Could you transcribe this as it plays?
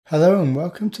Hello and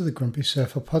welcome to the Grumpy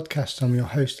Surfer podcast. I'm your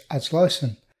host, Ads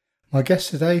Lyson. My guest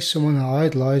today is someone I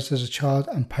idolised as a child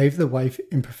and paved the way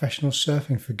in professional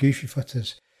surfing for goofy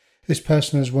footers. This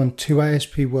person has won 2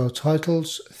 ASP World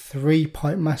titles, 3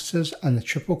 Pipe Masters and the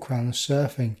Triple Crown of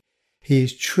Surfing. He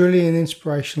is truly an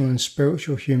inspirational and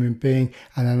spiritual human being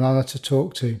and an honour to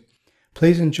talk to.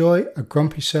 Please enjoy a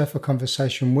Grumpy Surfer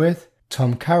conversation with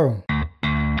Tom Carroll.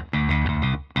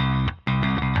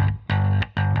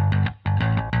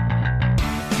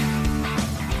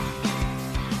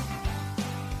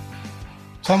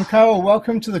 Tom Carroll,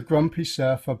 welcome to the Grumpy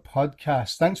Surfer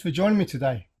podcast. Thanks for joining me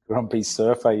today. Grumpy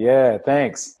Surfer, yeah,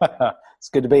 thanks. It's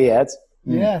good to be here, Ads.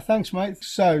 Yeah, thanks, mate.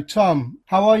 So, Tom,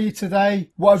 how are you today?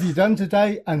 What have you done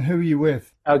today, and who are you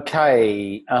with?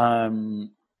 Okay,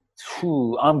 I'm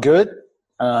good.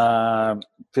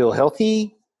 Feel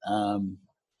healthy.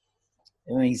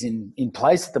 Everything's in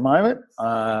place at the moment.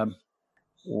 I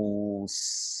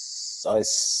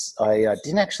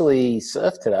didn't actually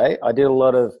surf today. I did a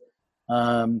lot of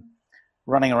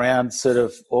running around, sort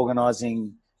of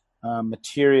organising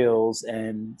materials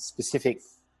and specific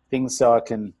things so I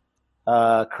can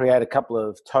create a couple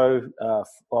of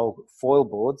foil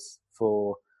boards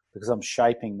because I'm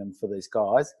shaping them for these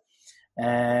guys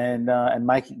and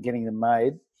getting them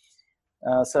made.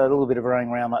 So a little bit of running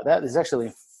around like that. There's actually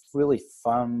a really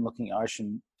fun looking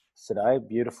ocean today,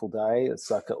 beautiful day. It's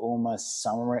like an almost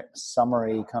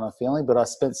summery kind of feeling, but I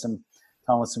spent some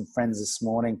time with some friends this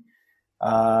morning.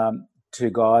 2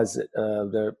 guys that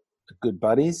they're good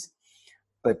buddies,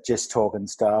 but just talking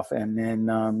stuff. And then,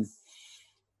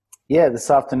 this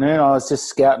afternoon I was just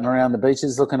scouting around the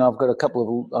beaches looking. I'm going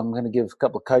to give a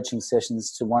couple of coaching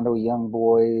sessions to one of the young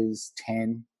boys,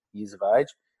 10 years of age.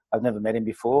 I've never met him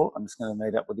before. I'm just going to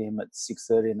meet up with him at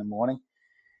 6:30 in the morning.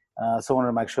 So I wanted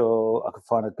to make sure I could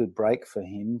find a good break for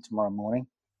him tomorrow morning.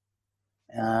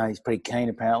 He's pretty keen,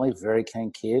 apparently, very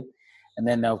keen kid. And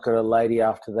then I've got a lady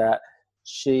after that.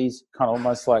 She's kind of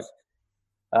almost like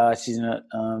she's in her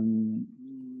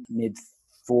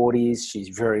mid-40s. She's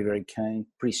very, very keen,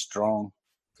 pretty strong,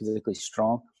 physically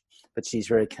strong, but she's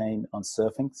very keen on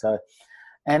surfing. So,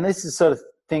 and this is sort of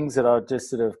things that I've just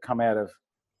sort of come out of.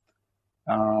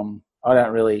 I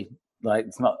don't really like.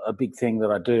 It's not a big thing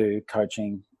that I do,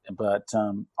 coaching, but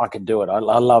I can do it. I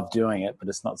love doing it, but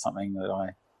it's not something that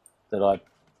I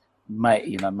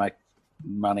make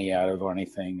money out of or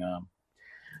anything.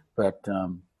 But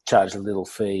charge a little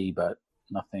fee, but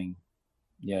nothing.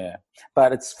 Yeah,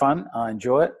 but it's fun. I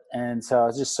enjoy it, and so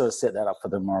I just sort of set that up for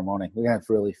tomorrow morning. We're gonna have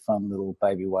really fun little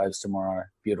baby waves tomorrow.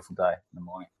 Beautiful day in the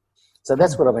morning. So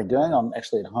that's what I've been doing. I'm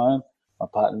actually at home. My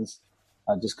partner's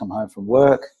just come home from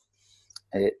work.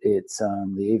 It's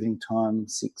the evening time,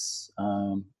 6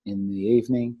 in the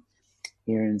evening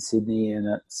here in Sydney, and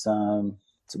it's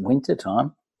winter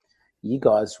time. You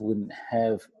guys wouldn't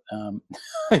have.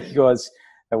 You guys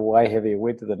have a way heavier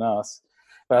winter than us,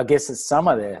 but I guess it's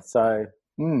summer there, so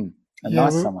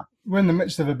nice summer. We're in the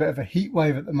midst of a bit of a heat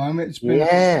wave at the moment. It's been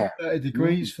 30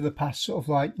 degrees for the past sort of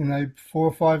 4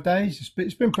 or 5 days.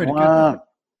 It's been pretty good.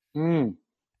 The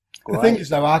thing is,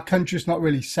 though, our country's not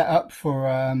really set up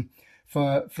for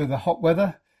the hot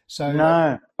weather. So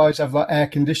guys have like air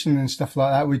conditioning and stuff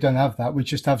like that. We don't have that. We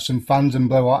just have some fans and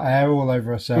blow hot air all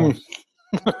over ourselves.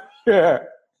 Yeah,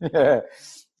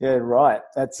 right.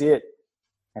 That's it.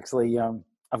 Actually,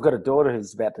 I've got a daughter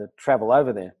who's about to travel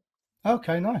over there.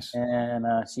 Okay, nice. And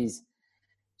she's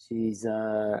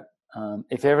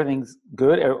if everything's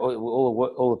good,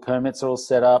 all the permits are all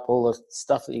set up, all the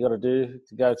stuff that you got to do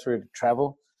to go through to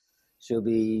travel, she'll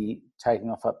be taking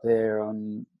off up there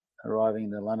arriving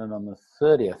in London on the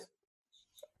 30th.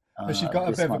 Has she got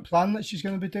a bit of a plan that she's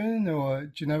going to be doing, or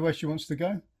do you know where she wants to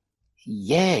go?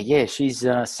 Yeah. She's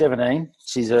 17.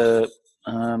 She's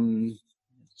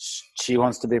she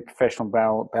wants to be a professional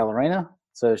ballerina,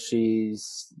 so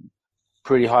she's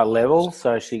pretty high level.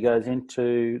 So she goes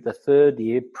into the 3rd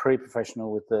year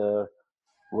pre-professional with the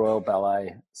Royal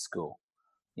Ballet School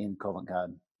in Covent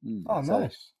Garden. So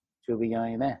nice. She'll be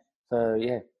going in there. So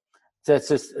yeah, so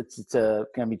it's going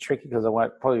to be tricky because I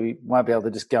probably won't be able to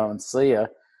just go and see her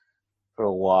for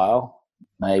a while.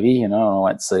 Maybe I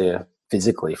won't see her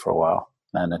physically for a while,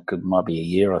 and might be a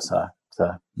year or so.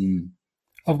 So.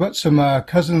 I've got some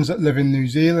cousins that live in New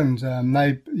Zealand.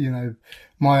 They,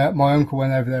 my uncle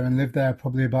went over there and lived there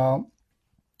probably about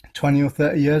 20 or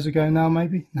 30 years ago now,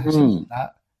 maybe. Something like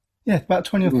that. Yeah, about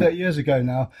 20 or 30 years ago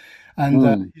now.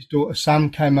 And his daughter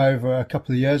Sam came over a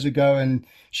couple of years ago, and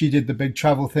she did the big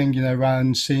travel thing,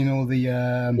 around seeing all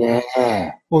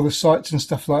the sites and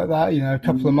stuff like that. A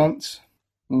couple of months.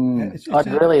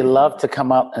 I'd really love to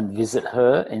come up and visit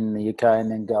her in the UK and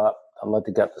then go up I'd like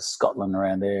to go up to Scotland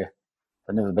around there.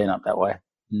 I've never been up that way.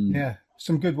 Yeah,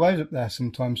 some good waves up there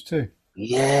sometimes too.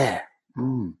 Yeah.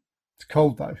 It's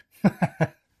cold though.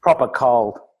 Proper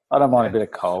cold. I don't mind Yeah. a bit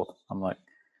of cold. I'm like,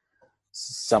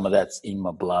 some of that's in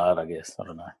my blood, I guess. I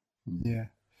don't know. Yeah.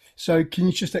 So can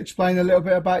you just explain a little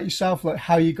bit about yourself, like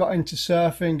how you got into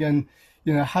surfing and,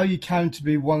 how you came to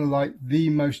be one of like the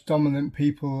most dominant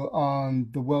people on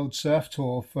the World Surf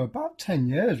Tour for about 10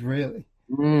 years, really?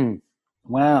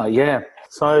 Wow, yeah.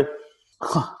 So,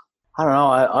 I don't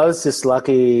know. I was just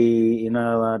lucky,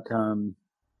 that,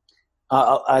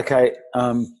 okay.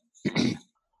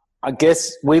 I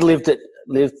guess we lived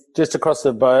just across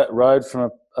the road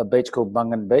from a beach called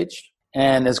Bungan Beach.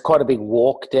 And there's quite a big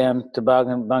walk down to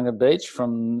Bungan Beach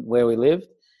from where we lived.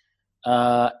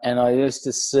 And I used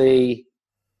to see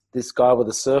this guy with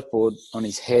a surfboard on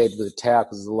his head with a towel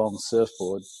because it's a long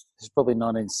surfboard. It's probably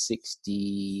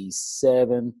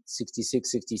 1967,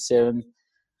 66, 67.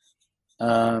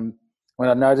 When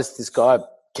I noticed this guy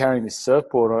carrying this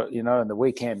surfboard, in the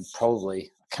weekend,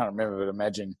 probably, I can't remember, but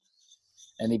imagine.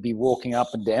 And he'd be walking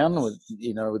up and down with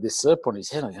this surfboard on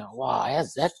his head. I go, wow,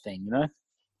 how's that thing, What's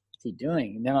he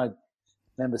doing? And then I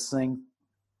remember seeing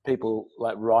people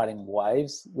like riding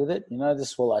waves with it, I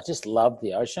just love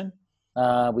the ocean.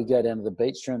 We go down to the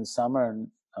beach during the summer and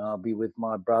I'll be with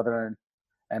my brother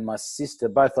and my sister,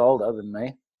 both older than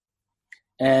me.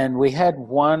 And we had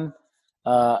one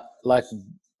like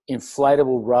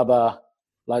inflatable rubber,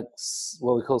 like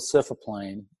what we call surfer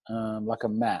plane, like a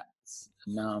mat.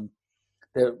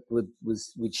 That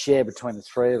we'd share between the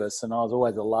three of us, and I was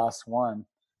always the last one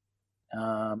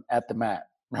at the mat,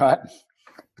 right?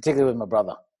 Particularly with my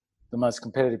brother, the most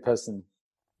competitive person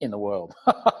in the world.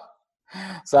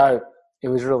 So it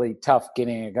was really tough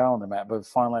getting a go on the mat, but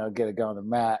finally I'd get a go on the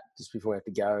mat just before we had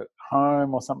to go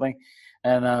home or something.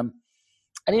 And I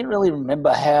didn't really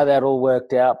remember how that all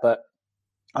worked out, but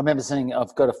I remember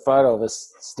I've got a photo of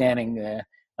us standing there,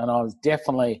 and I was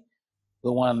definitely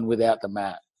the one without the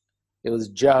mat. It was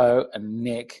Joe and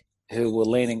Nick who were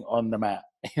leaning on the mat,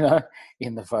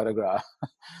 in the photograph.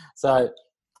 So,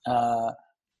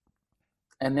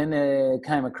 and then there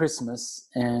came a Christmas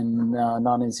in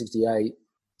 1968.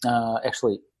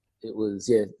 Actually, it was,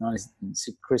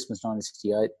 Christmas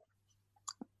 1968.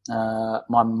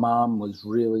 My mum was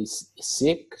really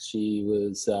sick. She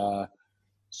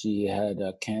had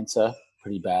cancer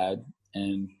pretty bad,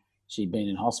 and she'd been in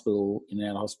and out of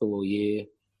hospital all year.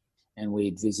 And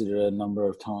we'd visited her a number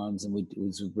of times, and it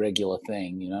was a regular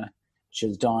thing, She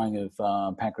was dying of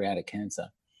pancreatic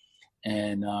cancer.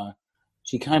 And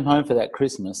she came home for that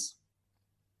Christmas,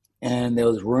 and there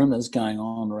was rumours going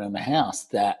on around the house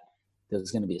that there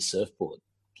was going to be a surfboard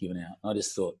given out. I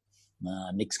just thought,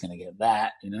 nah, Nick's going to get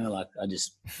that, I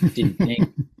just didn't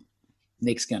think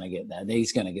Nick's going to get that.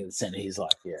 He's going to get the center. He's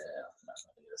like, yeah, I'm not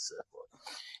going to get a surfboard.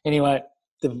 Anyway,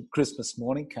 the Christmas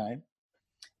morning came.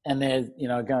 And there's,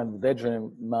 going to the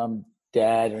bedroom, mum,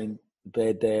 dad are in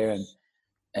bed there,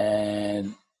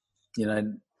 and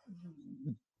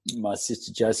my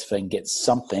sister Josephine gets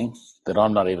something that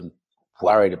I'm not even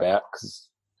worried about because,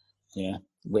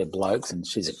 we're blokes and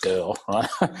she's a girl, right?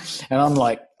 And I'm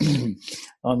like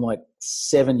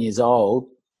 7 years old,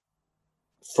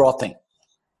 frothing.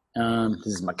 This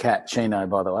is my cat, Chino,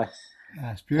 by the way.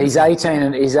 That's beautiful. He's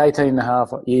 18 and a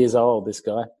half years old, this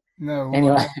guy. No.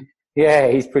 Anyway. Yeah,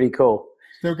 he's pretty cool.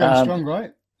 Still going strong,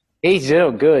 right? He's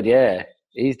doing good, yeah.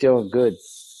 He's doing good.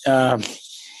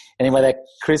 Anyway, that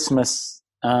Christmas,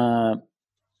 out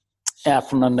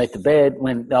from underneath the bed,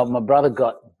 when my brother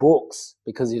got books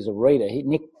because he was a reader.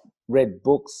 Nick read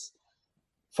books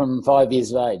from 5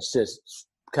 years of age, just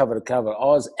cover to cover. I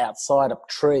was outside up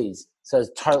trees, so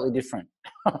it's totally different,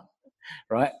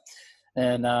 right?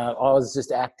 And I was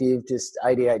just active, just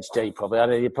ADHD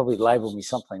probably. You'd probably label me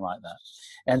something like that.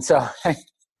 And so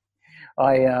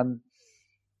I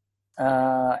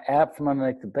out from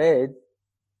underneath the bed,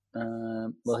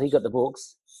 he got the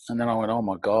books, and then I went, oh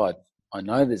my God, I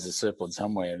know there's a surfboard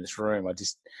somewhere in this room.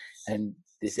 And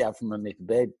this out from underneath the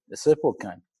bed, the surfboard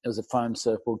came. It was a foam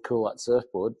surfboard, Cool Light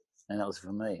surfboard, and that was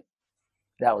for me.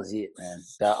 That was it, man.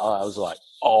 I was like,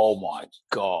 oh my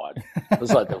God. It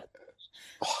was like a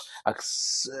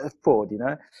surfboard,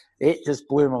 It just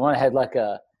blew my mind. It had like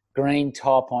a green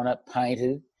top on it,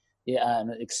 painted, and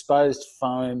an exposed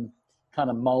foam, kind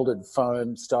of molded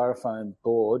foam, styrofoam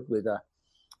board with a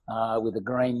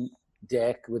green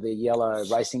deck with a yellow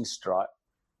racing stripe,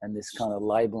 and this kind of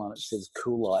label on it says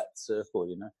Cool Light surfboard,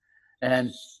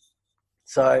 And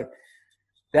so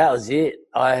that was it.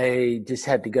 I just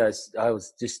had to go. I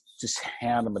was just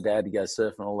hounding my dad to go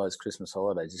surfing all those Christmas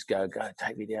holidays. Just go,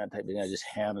 take me down, just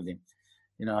hounded him.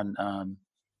 And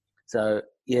so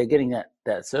yeah, getting that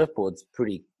surfboard's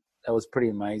that was pretty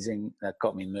amazing. That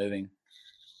got me moving.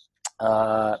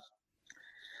 At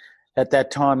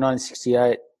that time,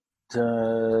 1968,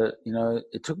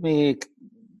 it took me,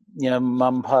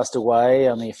 Mum passed away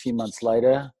only a few months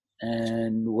later,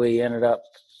 and we ended up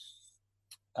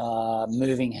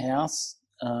moving house.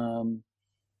 My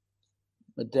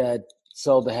dad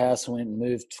sold the house and went and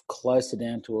moved closer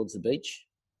down towards the beach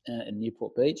in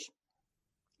Newport Beach,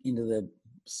 into the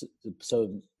sort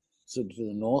of to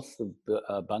the north of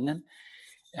Bungan.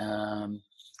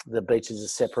 The beaches are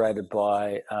separated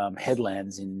by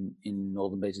headlands in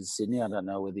northern beaches of Sydney. I don't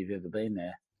know whether you've ever been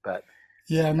there, but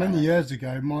Yeah, many years ago,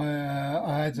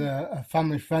 I had a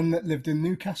family friend that lived in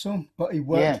Newcastle, but he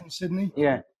worked yeah, in Sydney.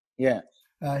 yeah, yeah,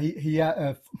 He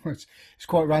had it's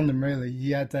quite random, really.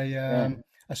 He had yeah.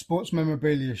 a sports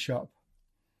memorabilia shop.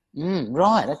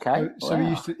 Right. Okay. So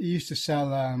Wow. he used to sell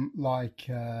like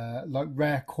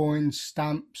rare coins,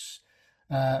 stamps,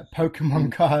 Pokemon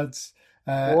Mm. cards,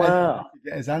 anything he Wow. could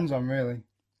get his hands on, really.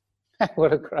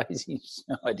 What a crazy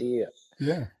idea.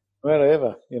 Yeah.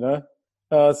 Whatever.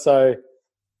 So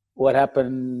what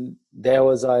happened there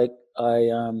was I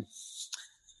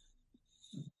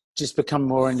just become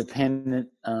more independent.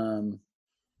 Going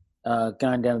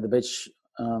down to the beach,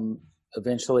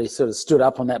 eventually sort of stood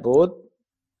up on that board,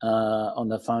 on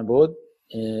the phone board,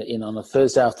 on a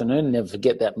Thursday afternoon. Never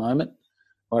forget that moment.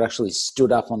 I actually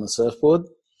stood up on the surfboard,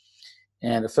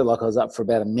 and it felt like I was up for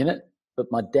about a minute.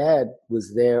 But my dad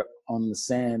was there on the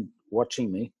sand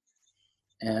watching me,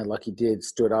 and like he did,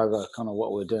 stood over kind of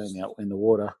what we we're doing out in the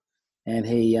water, and I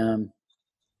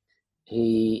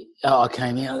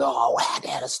came in. I go, oh wow,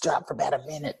 Dad, I stood up for about a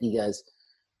minute. And he goes,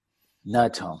 no,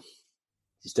 Tom,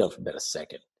 you stood up for about a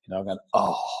second. I'm going,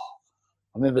 oh.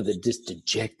 I remember the just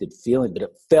dejected feeling, but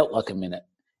it felt like a minute.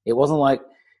 It wasn't like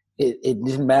it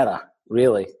didn't matter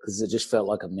really, because it just felt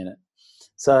like a minute.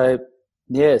 So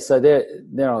yeah, so there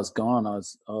I was gone. I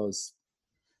was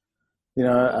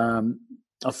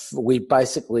we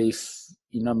basically,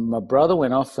 my brother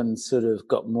went off and sort of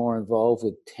got more involved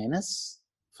with tennis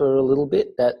for a little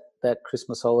bit. That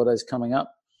Christmas holidays coming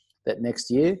up that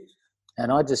next year, and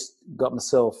I just got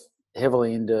myself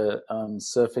heavily into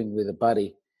surfing with a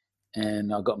buddy.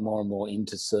 And I got more and more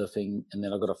into surfing, and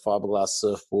then I got a fiberglass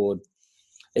surfboard.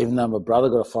 Even though my brother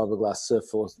got a fiberglass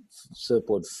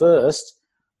surfboard first,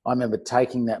 I remember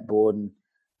taking that board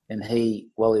and he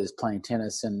was playing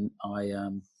tennis, and I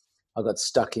got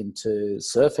stuck into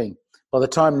surfing. By the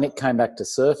time Nick came back to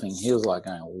surfing, he was like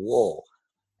going, whoa,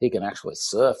 he can actually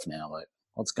surf now. Like,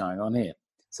 what's going on here?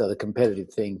 So the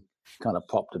competitive thing kind of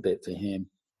popped a bit for him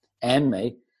and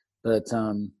me. But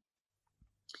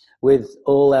with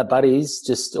all our buddies,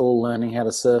 just all learning how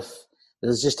to surf.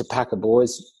 There's just a pack of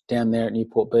boys down there at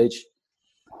Newport Beach.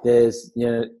 We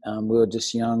were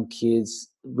just young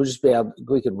kids.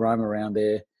 We could roam around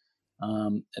there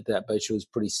at that beach. It was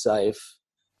pretty safe,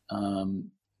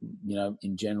 in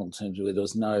general terms. Where there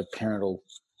was no parental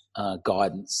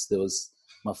guidance.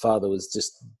 My father was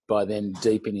just by then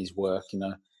deep in his work,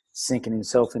 sinking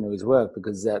himself into his work,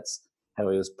 because that's how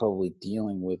he was probably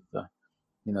dealing with the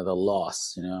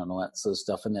loss, and all that sort of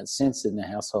stuff, and that sense in the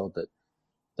household that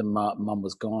the mum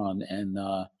was gone, and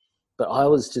but I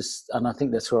was just, and I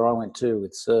think that's where I went to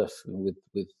with surf, with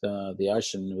the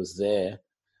ocean was there,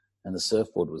 and the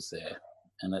surfboard was there,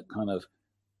 and it kind of,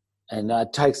 and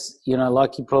it takes,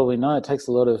 like you probably know, it takes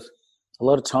a lot of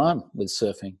time with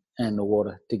surfing and the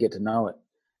water to get to know it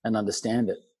and understand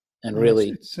it, and Yeah, really,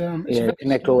 it's very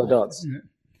connect all skill the based, dots. isn't it?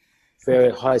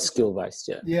 Very high skill based,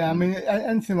 yeah. Yeah, I mean,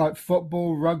 anything like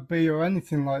football, rugby, or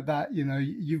anything like that,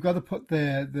 you've got to put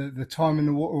the time in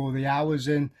the water or the hours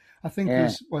in. I think Yeah,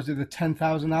 was it the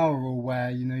 10,000 hour rule where,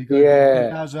 you got to do yeah.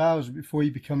 10,000 hours before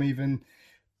you become even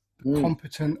Mm.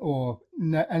 competent or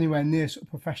anywhere near sort of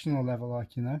professional level,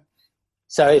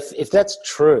 So if that's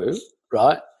true,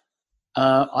 right?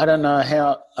 I don't know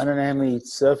how many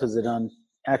surfers have done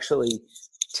actually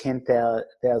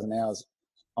 10,000 hours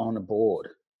on a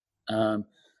board. Um,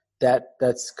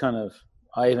 that's kind of,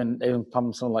 I even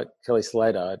from someone like Kelly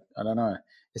Slater. I don't know.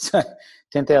 It's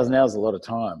 10,000 hours is a lot of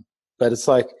time, but it's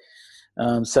like,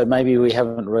 so maybe we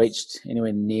haven't reached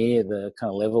anywhere near the kind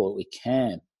of level that we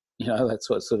can. That's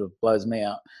what sort of blows me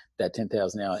out. That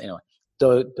 10,000 hours. Anyway,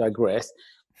 digress.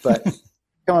 But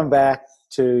coming back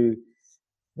to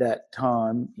that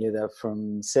time,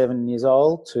 from 7 years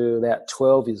old to about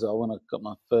 12 years old, when I got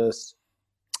my first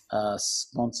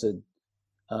sponsored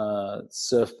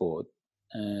surfboard,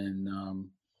 and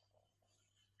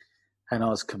I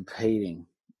was competing,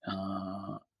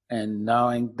 and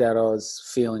knowing that I was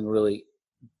feeling really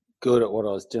good at what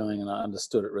I was doing, and I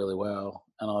understood it really well,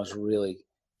 and I was really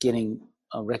getting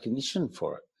a recognition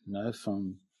for it.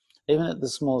 From even at the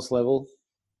smallest level,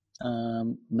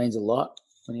 means a lot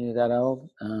when you're that old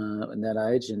and that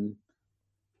age, and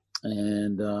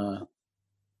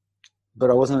but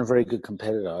I wasn't a very good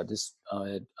competitor.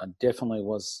 I definitely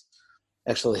was.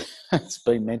 Actually, it's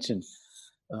been mentioned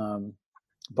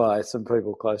by some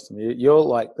people close to me. You're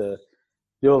like the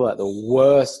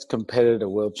worst competitor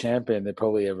world champion there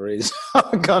probably ever is.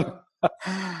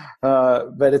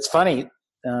 But it's funny.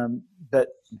 But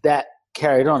that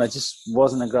carried on. I just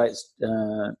wasn't a great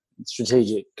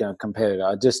strategic competitor.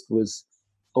 I just was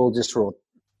all just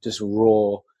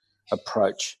raw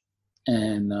approach,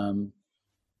 and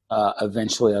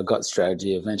eventually I got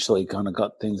strategy. Eventually, kind of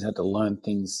got things. Had to learn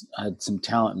things. I had some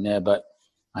talent in there, but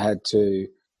I had to.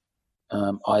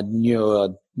 I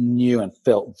knew and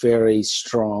felt very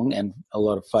strong and a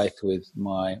lot of faith with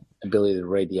my ability to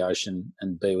read the ocean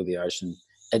and be with the ocean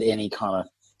at any kind of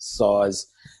size,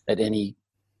 at any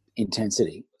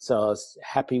intensity. So I was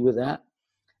happy with that,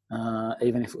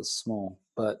 even if it was small.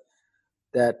 But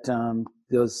that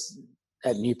there was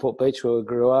at Newport Beach where we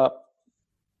grew up.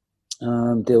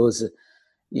 There was a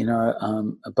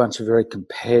bunch of very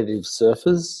competitive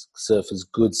surfers,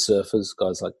 good surfers,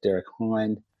 guys like Derek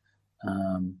Hind.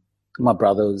 My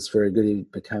brother was very good. He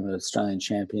became an Australian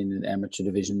champion in amateur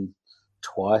division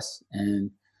twice,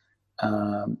 and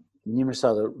numerous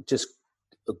other, just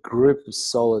a group of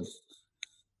solid,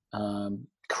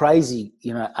 crazy,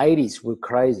 80s were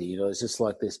crazy. It's just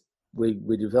like this.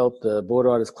 We developed a board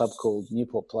riders club called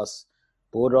Newport Plus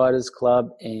Board Riders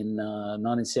Club in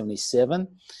 1977,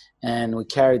 and we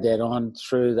carried that on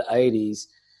through the 80s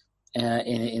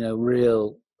in a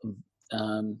real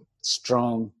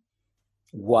strong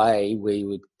way. We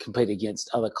would compete against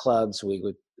other clubs. We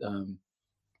would,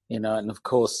 and of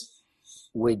course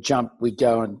we'd go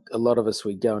and a lot of us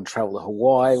would go and travel to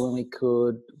Hawaii when we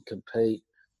could compete.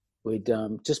 We'd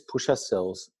just push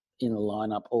ourselves in the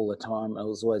lineup all the time. It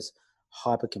was always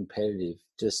hyper competitive,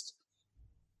 just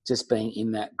being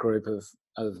in that group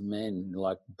of men,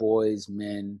 like boys,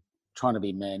 men, trying to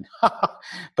be men,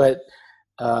 but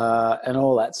and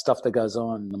all that stuff that goes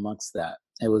on amongst that.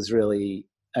 It was really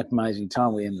an amazing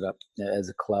time. We ended up, as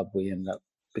a club,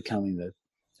 becoming the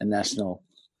national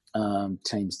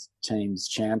teams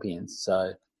champions.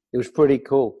 So it was pretty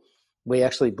cool. We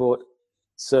actually brought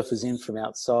surfers in from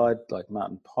outside, like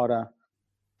Martin Potter,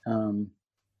 and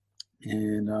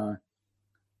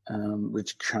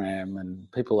Richard Cram,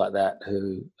 and people like that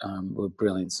who were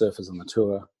brilliant surfers on the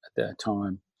tour at that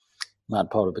time. Martin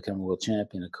Potter became a world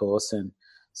champion, of course, and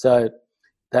so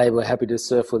they were happy to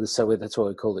surf with us. So that's why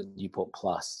we called it Newport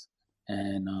Plus.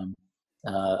 And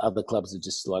other clubs are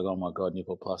just like, oh my God,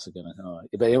 Newport Plus are going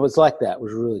to. But it was like that. It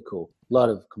was really cool. A lot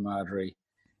of camaraderie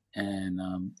and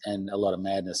a lot of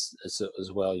madness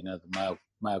as well. The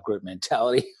male group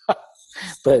mentality.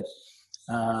 But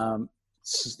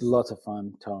it's just lots of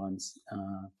fun times.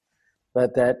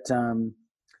 But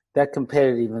that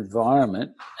competitive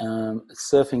environment,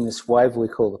 surfing this wave we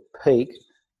call the peak,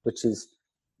 which is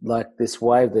like this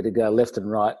wave that would go left and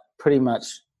right, pretty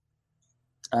much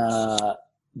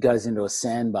goes into a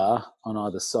sandbar on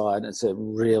either side. It's a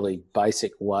really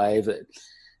basic wave that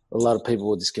a lot of people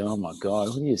will just go, oh my God,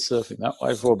 what are you surfing that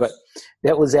wave for? But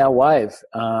that was our wave,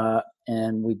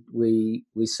 and we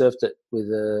surfed it with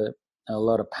a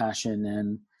lot of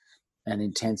passion and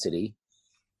intensity.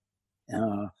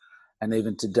 And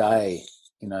even today,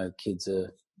 kids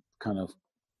are kind of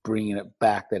bringing it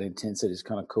back. That intensity is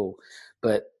kind of cool.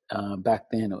 But back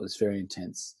then it was very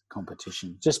intense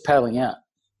competition, just paddling out.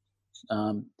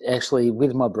 Actually,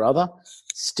 with my brother,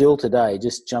 still today,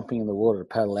 just jumping in the water to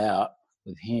paddle out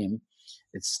with him,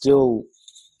 it's still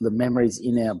the memories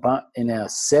in our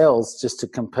cells just to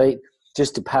compete,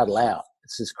 just to paddle out.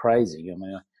 It's just crazy. I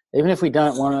mean, even if we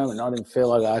don't want to, and I didn't feel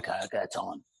like, okay, it's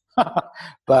on.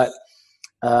 But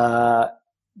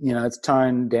it's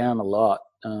toned down a lot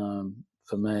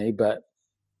for me. But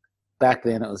back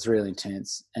then it was really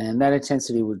intense, and that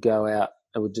intensity would go out.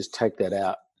 I would just take that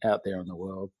out there in the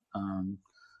world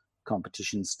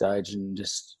competition stage, and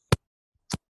just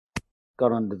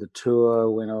got onto the tour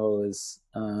when I was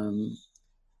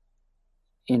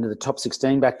into the top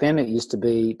 16. Back then it used to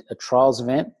be a trials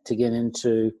event to get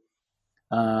into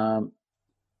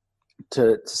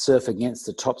to surf against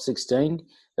the top 16.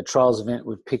 The trials event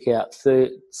would pick out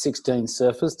 16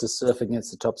 surfers to surf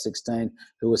against the top 16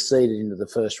 who were seeded into the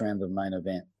first round of the main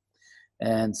event.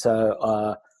 And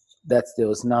so there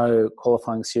was no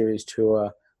qualifying series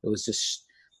tour. It was just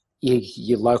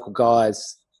your local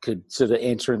guys could sort of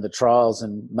enter in the trials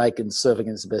and make and surf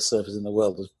against the best surfers in the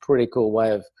world. It was a pretty cool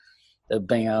way of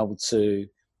being able to.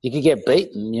 You could get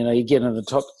beaten, you get in the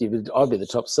top. I'd be the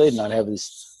top seed, and I'd have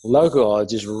this local. I'd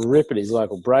just rip at his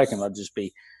local break, and I'd just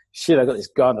be, shit. I got this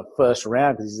guy in the first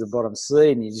round because he's the bottom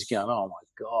seed, and you're just going, oh my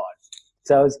god.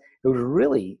 So it was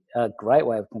really a great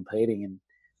way of competing, and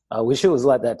I wish it was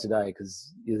like that today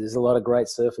because there's a lot of great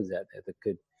surfers out there that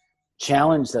could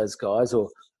challenge those guys, or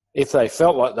if they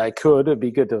felt like they could, it'd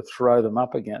be good to throw them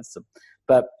up against them.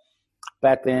 But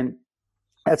back then,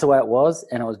 that's the way it was,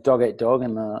 and it was dog eat dog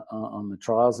on the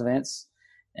trials events,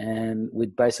 and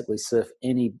we'd basically surf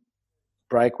any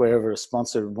break wherever a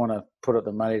sponsor would want to put up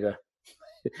the money to.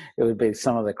 It would be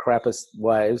some of the crappiest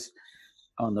waves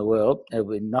on the world. It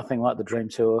would be nothing like the Dream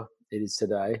Tour it is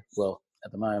today. Well,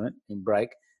 at the moment in break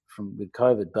with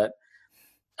COVID, but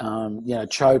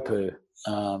Chopu,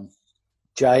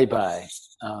 J-Bay,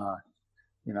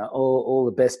 all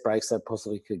the best breaks they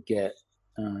possibly could get,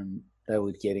 they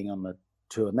were getting on the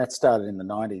tour. And that started in the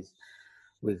 90s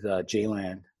with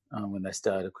G-Land when they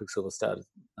started, Quicksilver started,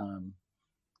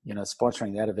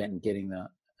 sponsoring that event and getting the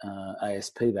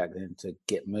ASP back then to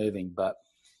get moving. But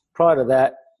prior to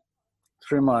that,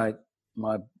 through my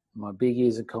big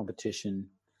years of competition,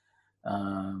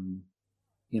 surfing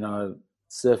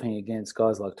against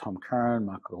guys like Tom Curran,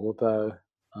 Michael Lupo,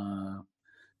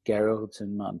 Gary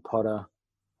Hilton, Martin Potter,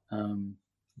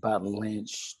 Barton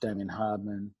Lynch, Damien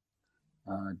Hardman,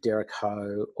 Derek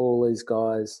Ho, all these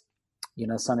guys,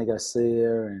 Sonny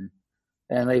Garcia,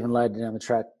 and even later down the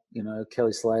track,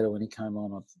 Kelly Slater, when he came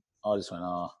on, I just went,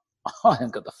 I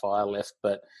haven't got the fire left.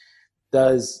 But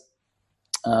those,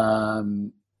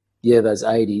 those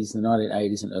 80s, the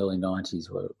 1980s and early 90s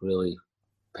were really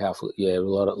powerful. Yeah, a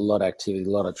lot of activity, a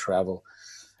lot of travel.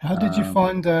 How did you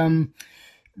find so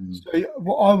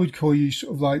what I would call you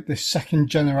sort of like the second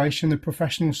generation of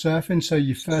professional surfing? So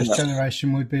your first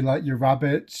generation would be like your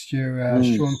Rabbits, your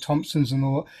Sean Thompsons and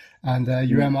all, and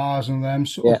your MRs and them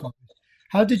sort of guys.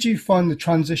 How did you find the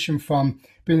transition from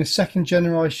being a second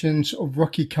generation sort of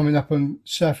rookie coming up and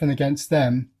surfing against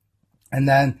them, and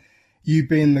then you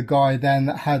being the guy then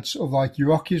that had sort of like your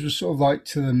Rockies was sort of like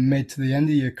to the mid to the end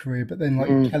of your career, but then like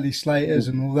your Kelly Slaters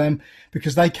and all them,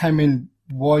 because they came in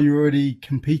while you were already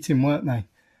competing, weren't they?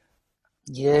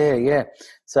 Yeah.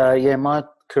 So, my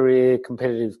career,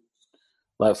 competitive,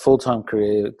 like full-time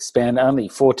career, expanded only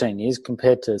 14 years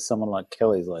compared to someone like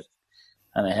Kelly's, like,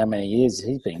 I don't know how many years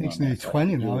he's been on. He's nearly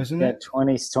 20 now, isn't it?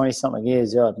 20-something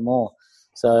years, more.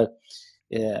 So,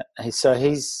 yeah. So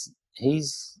he's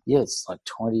it's like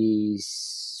 20,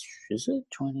 is it?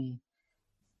 20,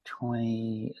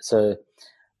 so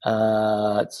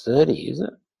it's 30, is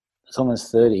it? It's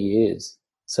almost 30 years.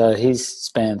 So he's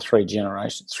spanned three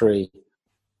generations, three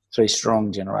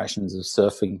strong generations of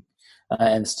surfing,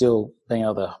 and still being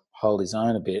able to hold his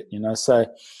own a bit, So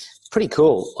it's pretty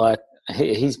cool. Like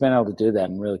he's been able to do that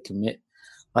and really commit.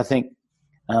 I think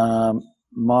my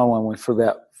one went for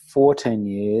about 14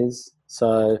 years.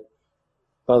 So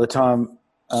by the time,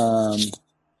 and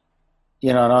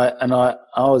I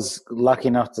was lucky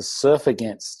enough to surf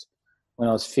against when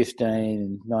I was 15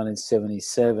 in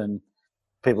 1977,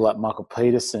 people like Michael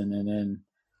Peterson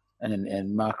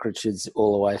and Mark Richards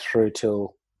all the way through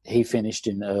till he finished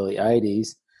in the early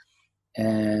 80s,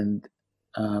 and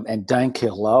Dane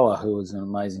Kiloa, who was an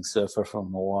amazing surfer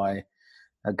from Hawaii.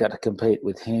 I got to compete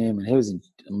with him, and he was an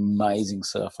amazing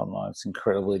surfer. It's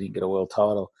incredible he didn't get a world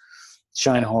title.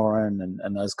 Shane Horan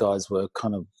and those guys were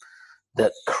kind of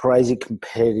that crazy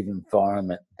competitive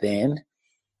environment then,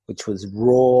 which was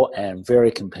raw and very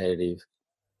competitive.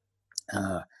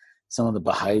 Some of the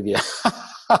behaviour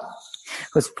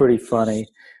was pretty funny,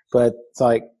 but it's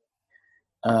like,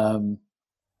 and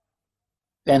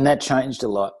that changed a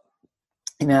lot.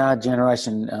 In our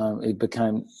generation, it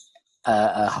became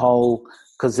a whole,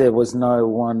 because there was no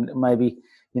one, maybe,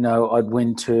 I'd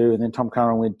win two, and then Tom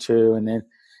Curran win two, and then,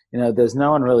 there's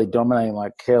no one really dominating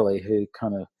like Kelly, who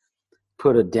kind of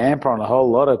put a damper on a whole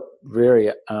lot of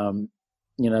very,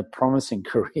 promising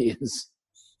careers.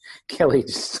 Kelly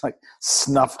just like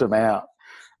snuffed them out.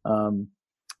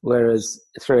 Whereas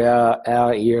through our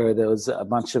era, there was a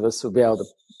bunch of us who would be able to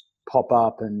pop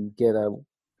up and get a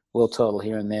world title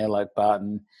here and there, like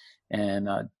Barton and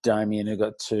Damien, who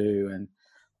got two,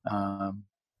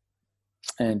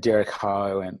 and Derek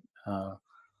Ho and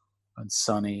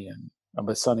Sonny,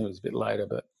 but Sonny was a bit later.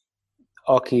 But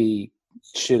Oki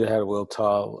should have had a world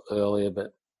title earlier,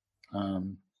 but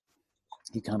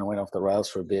he kind of went off the rails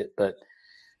for a bit. But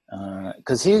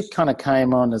because he kind of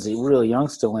came on as a real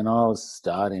youngster when I was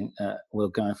starting,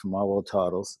 going for my world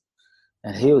titles,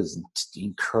 and he was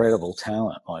incredible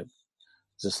talent, like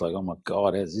just like, oh my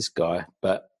God, how's this guy?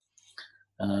 But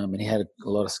and he had a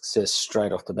lot of success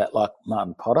straight off the bat, like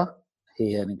Martin Potter.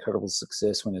 He had incredible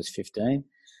success when he was 15,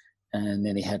 and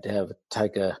then he had to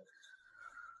take a.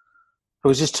 It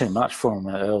was just too much for him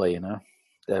early,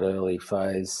 that early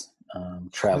phase,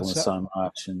 traveling so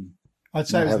much and I'd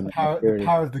say not it was having the the maturity.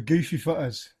 power of the goofy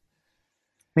footers.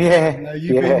 Yeah, You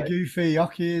being yeah. goofy,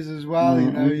 Hockey is as well.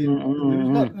 Mm, mm,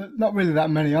 There was mm, not really that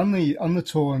many on the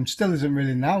tour, and still isn't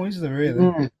really now, is there? mm, Really?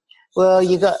 mm. Well,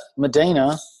 you got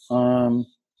Medina.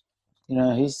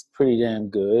 He's pretty damn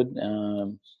good.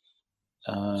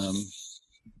 Um,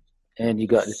 and you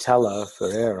got Italo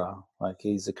Ferreira, like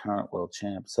he's the current world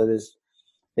champ. So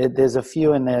there's a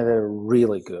few in there that are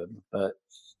really good, but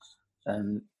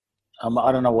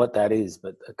I don't know what that is,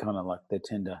 but they're kind of like they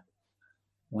tend to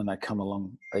when they come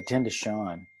along, they tend to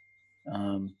shine.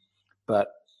 But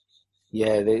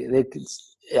yeah, I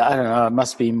don't know. It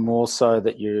must be more so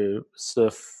that you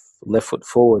surf left foot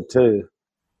forward too.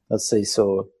 Let's see,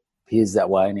 so he's that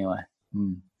way anyway.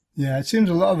 Mm. Yeah, it seems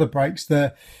a lot of the breaks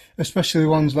there, especially the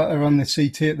ones that are on the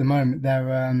CT at the moment,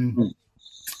 Mm.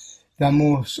 they're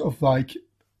more sort of like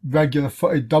regular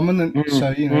footed dominant. Mm. So,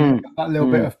 you've Mm. got that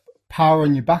little bit Mm. of power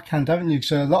on your backhand, haven't you?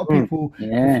 So a lot of Mm. people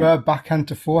Yeah, prefer backhand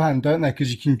to forehand, don't they?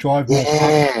 Because you can drive more power.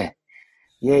 yeah,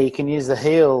 yeah. You can use the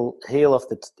heel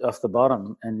off the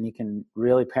bottom, and you can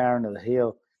really power into the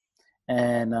heel,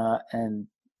 and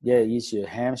yeah, use your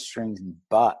hamstrings and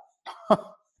butt.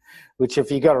 Which,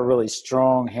 if you got a really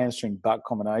strong hamstring butt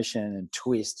combination and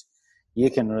twist,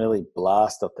 you can really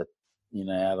blast up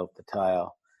out of the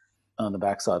tail on the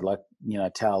backside, like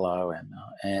Talo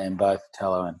and both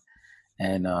Talo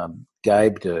and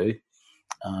Gabe do,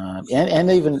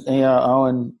 and even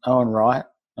Owen Wright.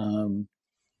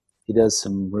 He does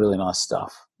some really nice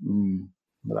stuff on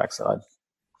the backside.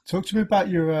 Talk to me about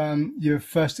your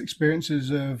first experiences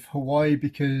of Hawaii,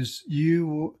 because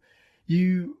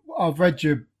I've read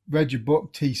your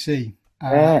book TC,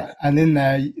 Yeah. and in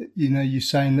there you're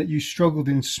saying that you struggled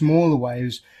in smaller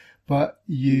waves, but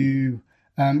you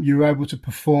were able to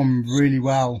perform really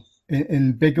well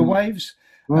in bigger Mm. waves.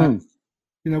 Uh,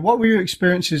 Mm. what were your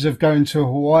experiences of going to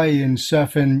Hawaii and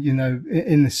surfing?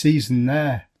 In the season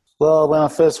there. Well, when I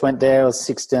first went there, I was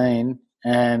 16,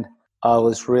 and I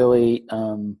was really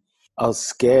I was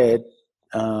scared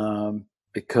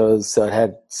because I'd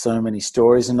had so many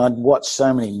stories, and I'd watched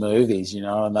so many movies, and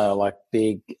they were like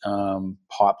big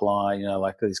pipeline,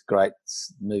 like these great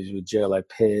movies with Joe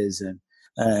Lopez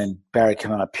and Barry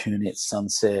Canard Punit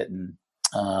Sunset, and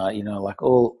like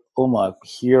all my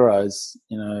heroes,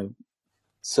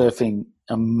 surfing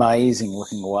amazing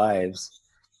looking waves.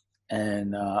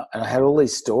 And I had all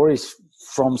these stories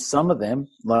from some of them,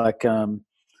 like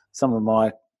some of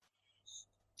my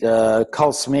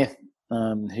Cole Smith,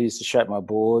 who used to shape my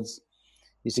boards,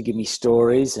 used to give me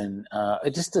stories, and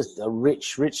it just a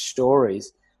rich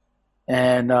stories.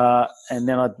 And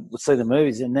then I would see the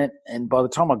movies, and by the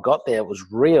time I got there, it was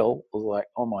real. I was like,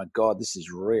 oh my God, this is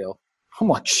real. I'm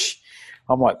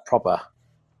like proper.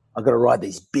 I've got to ride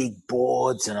these big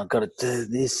boards, and I've got to do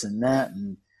this and that,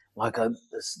 and like and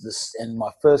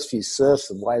my first few surfs,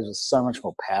 the waves were so much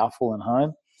more powerful than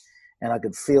home, and I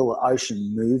could feel the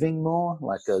ocean moving more.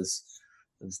 Like there's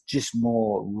just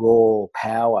more raw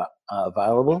power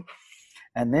available.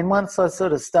 And then once I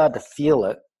sort of started to feel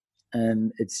it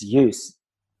and its use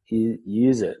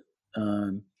it,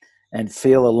 and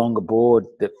feel a longer board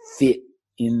that fit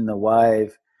in the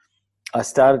wave, I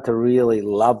started to really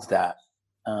love that.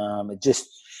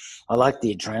 I like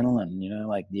the adrenaline,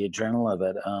 like the adrenaline of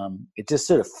it. It just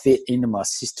sort of fit into my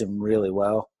system really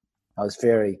well. I was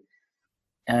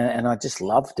and I just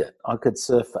loved it. I could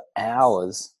surf for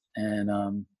hours, and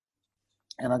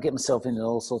I get myself into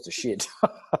all sorts of shit.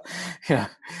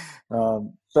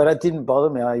 But it didn't bother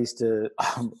me. I used to.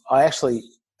 I actually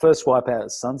first wipe out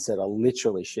at sunset. I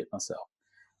literally shit myself.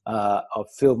 I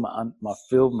filled my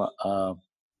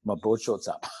board shorts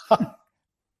up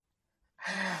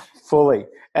fully,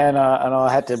 and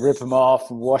I had to rip them off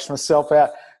and wash myself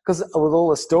out because with all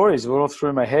the stories were all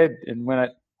through my head. And when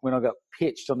I got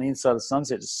pitched on the inside of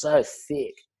Sunset, it's so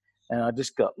thick, and I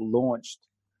just got launched.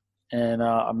 And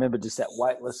I remember just that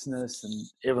weightlessness and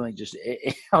everything.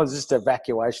 I was just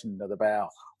evacuation of the bow,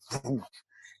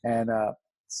 and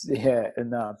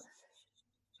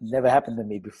never happened to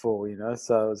me before,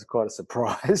 So it was quite a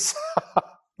surprise.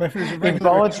 But if it was a regular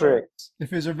Involuntary.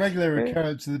 if it was a regular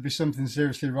occurrence, there'd be something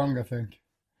seriously wrong, I think.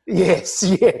 Yes,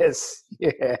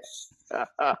 yeah.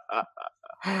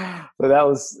 But that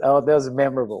was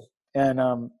memorable, and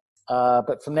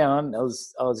but from now on, I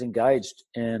was engaged,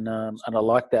 and I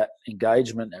liked that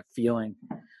engagement, that feeling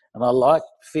And I like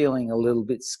feeling a little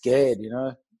bit scared,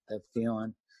 that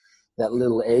feeling, that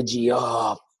little edgy,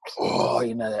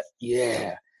 that,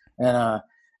 yeah. And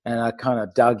I kind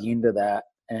of dug into that,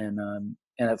 and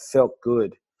it felt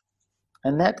good.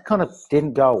 And that kind of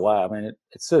didn't go away. I mean,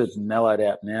 it's sort of mellowed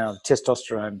out now. The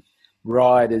testosterone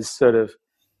ride is sort of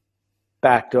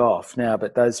backed off now,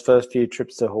 but those first few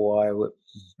trips to Hawaii,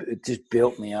 it just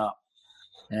built me up,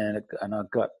 and I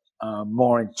got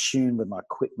more in tune with my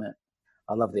equipment.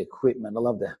 I love the equipment. I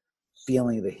love the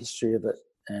feeling of the history of it,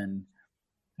 and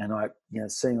I,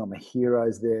 seeing all my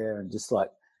heroes there, and just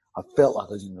like I felt like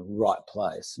I was in the right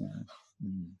place.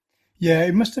 Yeah,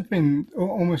 it must have been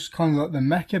almost kind of like the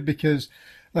Mecca, because,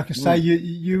 like I say,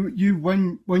 you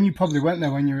when you probably went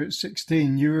there when you were at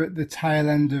 16, you were at the tail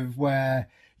end of where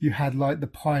you had like the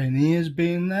pioneers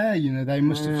being there. They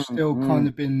must have still kind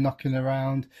of been knocking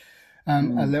around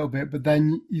a little bit, but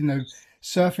then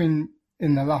surfing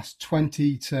in the last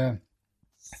 20 to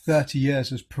 30 years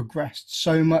has progressed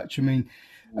so much. I mean,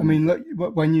 look,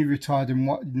 when you retired in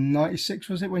what, 96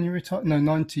 was it when you retired? No,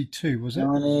 92 was it?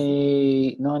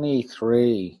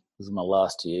 93 was my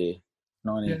last year.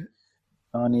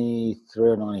 93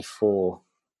 or 94.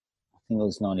 I think it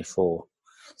was 94.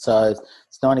 So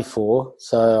it's 94.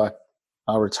 So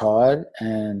I retired,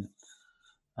 and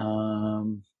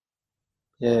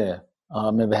yeah, I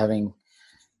remember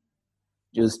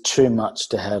it was too much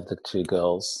to have the two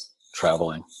girls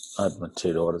traveling. I had my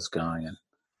two daughters going, and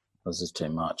it was just too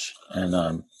much. And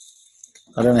I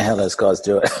don't know how those guys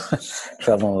do it,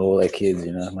 traveling with all their kids.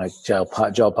 Like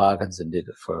Joel Parkinson did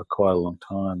it for quite a long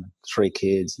time. 3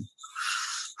 kids.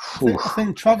 I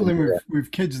think traveling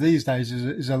with kids these days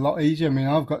is a lot easier. I mean,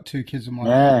 I've got 2 kids of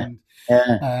my own,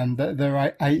 and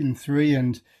they're 8 and 3,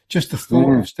 and just the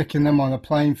thought of sticking them on a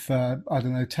plane for, I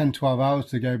don't know, 10, 12 hours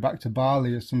to go back to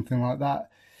Bali or something like that,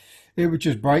 it would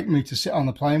just break me to sit on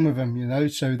the plane with them,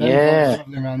 so they're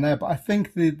traveling around there. But I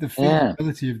think the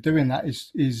feasibility of doing that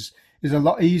is a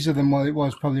lot easier than what it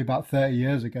was probably about 30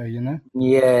 years ago, Yeah,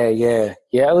 it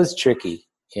was tricky.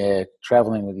 Yeah,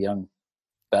 traveling with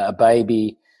a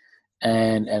baby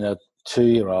and a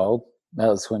 2-year-old. That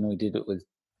was when we did it with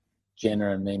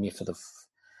Jenna and Mimi for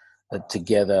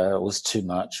together. It was too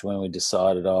much when we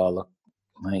decided, look,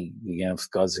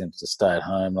 guys are going to stay at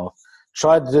home. I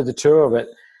tried to do the tour, but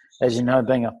as you know,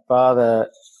 being a father,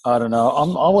 I don't know.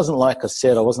 I wasn't like I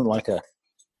said. I wasn't like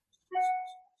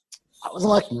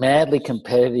madly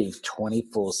competitive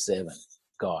 24/7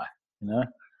 guy,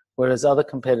 whereas other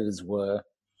competitors were.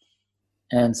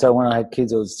 And so when I had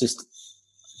kids, it was just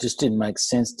didn't make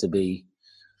sense to be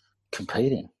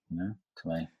competing, to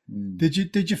me.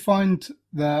 Did you find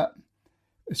that,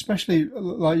 especially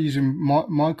like using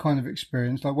my kind of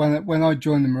experience, like when I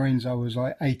joined the Marines, I was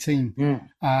like 18,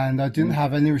 and I didn't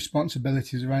have any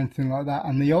responsibilities or anything like that.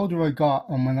 And the older I got,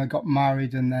 and when I got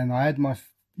married, and then I had when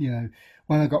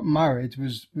I got married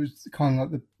was kind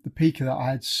of like the peak of that.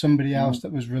 I had somebody else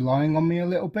that was relying on me a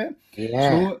little bit. Yeah.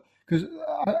 So, because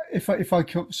if I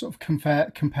could sort of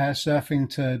compare surfing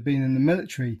to being in the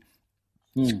military,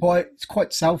 it's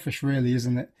quite selfish, really,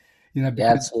 isn't it? Because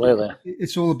absolutely.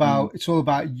 It's all about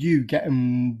you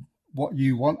getting what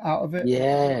you want out of it.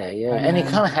 Yeah, and you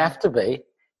kind of have to be,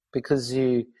 because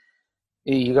you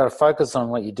got to focus on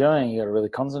what you're doing. You got to really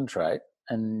concentrate,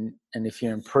 and if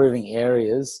you're improving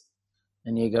areas,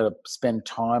 and you got to spend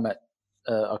time at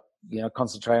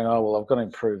concentrating. I've got to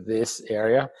improve this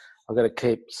area. I've got to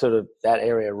keep sort of that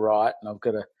area right, and I've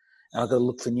got to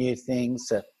look for new things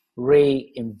to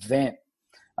reinvent.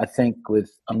 I think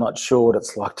I'm not sure what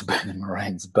it's like to be in the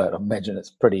Marines, but I imagine it's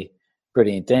pretty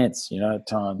intense, at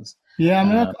times. Yeah, I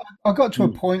mean, I got to a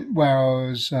point where I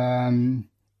was,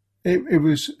 it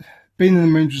was, being in the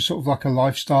Marines was sort of like a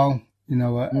lifestyle,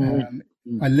 I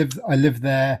lived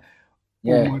there.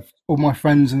 Yeah. All my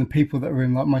friends and the people that were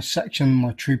in like my section,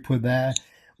 my troop were there,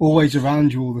 always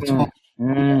around you all the time.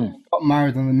 Got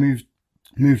married and then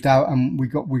moved out, and we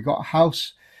got a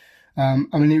house. I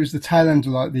mean, it was the tail end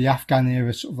of like the Afghan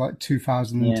era, sort of like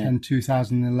 2010,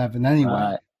 2011. Anyway,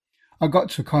 Right. I got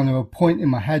to kind of a point in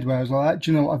my head where I was like,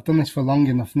 do you know what? I've done this for long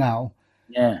enough now.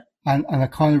 Yeah. And I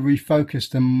kind of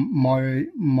refocused, and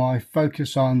my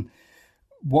focus on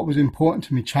what was important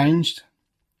to me changed.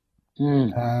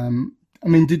 I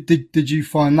mean, did you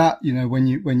find that, when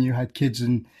you had kids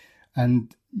and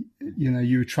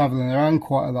you were traveling around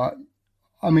quite a lot?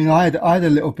 I mean, I had a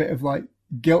little bit of like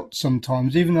guilt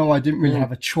sometimes, even though I didn't really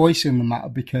have a choice in the matter,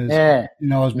 because I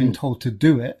was being told to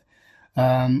do it.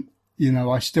 I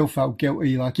still felt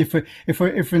guilty. Like if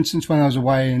for instance, when I was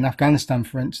away in Afghanistan,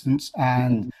 for instance,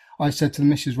 and I said to the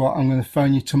missus, right, I'm going to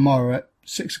phone you tomorrow at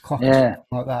 6 o'clock or something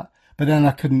like that, but then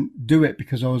I couldn't do it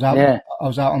because Yeah. I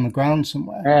was out on the ground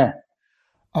somewhere. Yeah.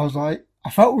 I was like, I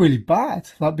felt really bad,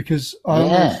 like because I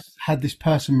Yeah. almost had this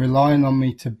person relying on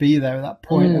me to be there at that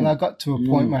point, and Mm. I got to a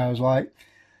point Mm. where I was like,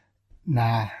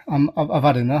 nah, I've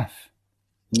had enough.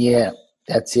 Yeah.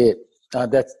 That's it.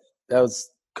 That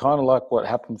was kind of like what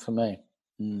happened for me.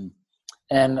 Mm.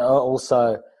 And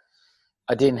also,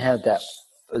 I didn't have that.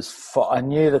 I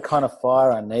knew the kind of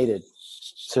fire I needed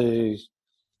to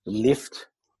lift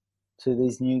to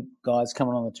these new guys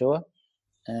coming on the tour,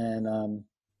 and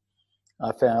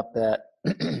I found that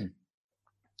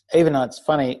even though it's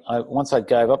funny, once I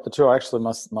gave up the tour, actually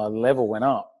my level went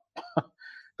up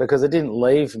because it didn't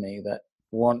leave me that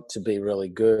want to be really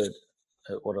good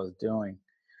at what I was doing,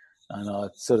 and I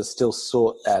sort of still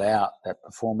sought that out, that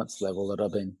performance level that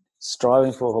I've been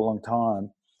striving for a long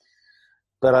time.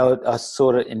 But I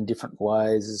sought it in different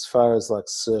ways, as far as like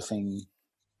surfing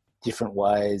different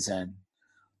ways, and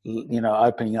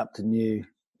opening up to new,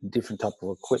 different type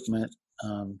of equipment.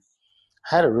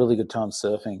 Had a really good time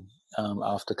surfing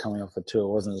after coming off the tour. It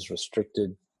wasn't as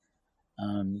restricted,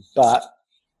 but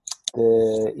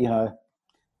the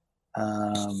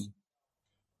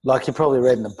like you probably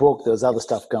read in the book, there was other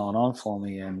stuff going on for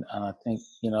me, and I think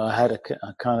I had a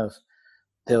kind of,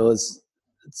 there was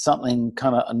something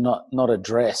kind of not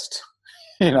addressed,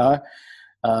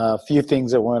 a few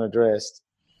things that weren't addressed,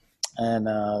 and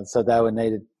so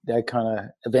they kind of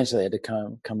eventually had to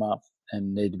come up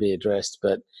and need to be addressed.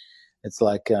 But it's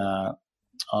like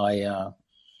I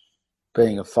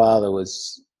being a father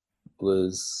was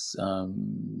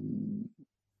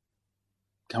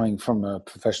coming from a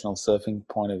professional surfing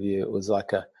point of view. It was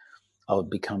like I would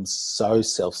become so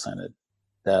self-centered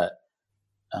that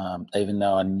even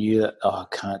though I knew that I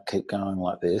can't keep going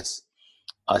like this,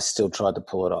 I still tried to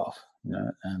pull it off,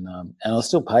 and I was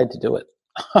still paid to do it.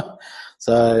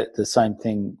 So the same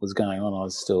thing was going on. I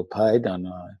was still paid,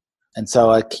 and so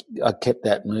I kept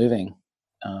that moving.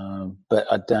 But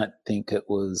I don't think it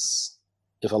was.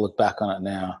 If I look back on it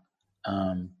now,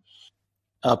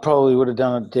 I probably would have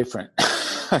done it different,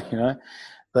 you know.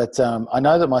 But I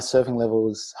know that my surfing level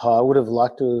was high. I would have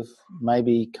liked to have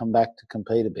maybe come back to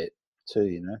compete a bit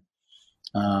too,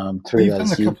 Well, through you've done a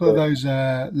those years. couple of those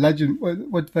legend,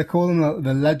 what do they call them,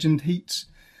 the legend heats.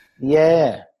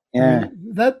 Yeah, I yeah,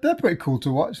 mean, they're pretty cool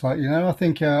to watch. Like, I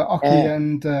think Oki yeah,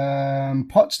 and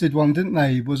Potts did one, didn't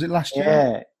they? Was it last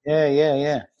year? yeah.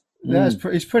 Yeah,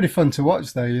 Mm. it's pretty fun to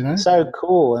watch, though. So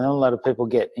cool, and a lot of people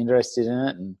get interested in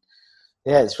it, and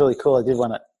yeah, it's really cool. I did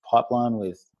one at Pipeline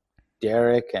with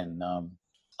Derek and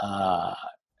uh,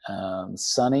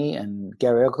 Sonny and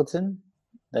Gary Eccleton.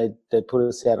 They put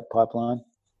us out at Pipeline.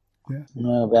 Yeah.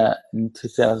 About in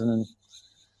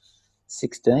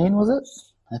 2016, was it?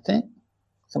 I think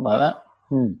something like that.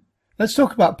 Hmm. Let's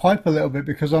talk about pipe a little bit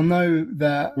because I know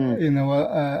that Hmm.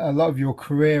 a lot of your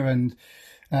career and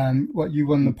what you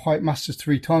won the Pipe Masters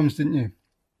 3 times, didn't you?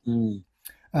 Hmm.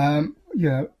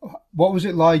 What was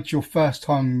it like your first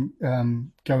time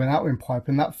going out in pipe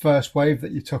and that first wave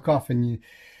that you took off and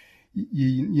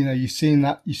you seen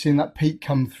that peak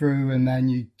come through and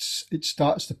then it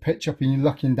starts to pitch up and you're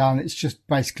looking down. It's just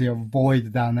basically a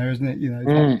void down there, isn't it?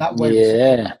 That wave is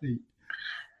Yeah, deep.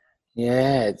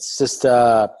 yeah. It's just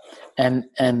and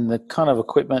the kind of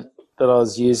equipment that I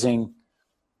was using.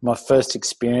 My first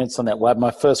experience on that wave, my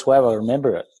first wave, I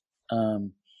remember it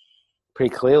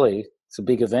pretty clearly. It's a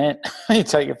big event. You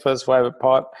take your first wave at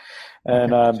pipe, I can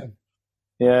and imagine.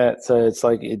 yeah, so it's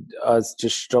like I was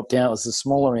just dropped down. It was the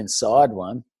smaller inside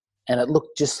one, and it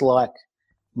looked just like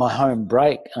my home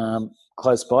break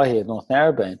close by here, North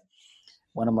Narrabeen.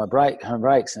 One of my home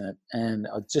breaks in it, and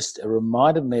it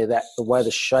reminded me of that the way the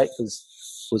shape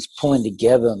was pulling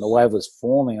together and the wave was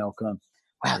forming. I was going,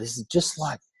 wow, this is just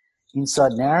like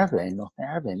inside Narrabeen, North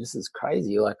Narrabeen. This is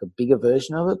crazy, like a bigger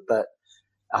version of it, but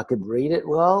I could read it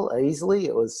well, easily.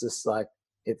 It was just like,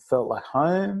 it felt like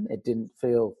home. It didn't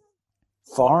feel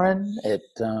foreign.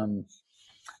 And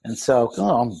so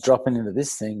I'm dropping into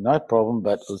this thing, no problem,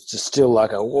 but it was just still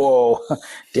like a whoa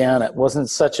down. It wasn't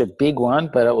such a big one,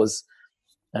 but it was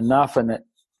enough. And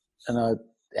I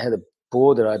had a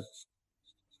board that I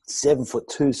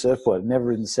 7'2" surfboard. I'd never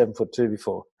ridden 7'2"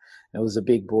 before. It was a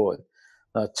big board.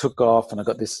 I took off and I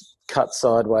got this cut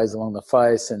sideways along the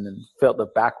face and then felt the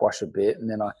backwash a bit, and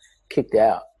then I kicked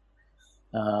out.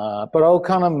 But I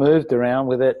kind of moved around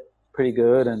with it pretty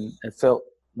good, and it felt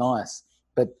nice.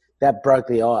 But that broke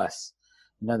the ice.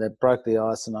 That broke the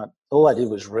ice, and all I did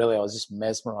was I was just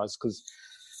mesmerised because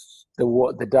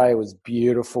the day was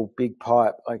beautiful, big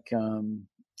pipe, and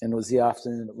it was the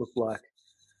afternoon. It looked like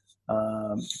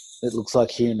it looks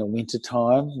like here in the winter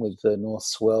time with the north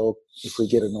swell. If we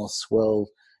get a north swell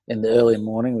in the early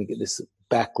morning, we get this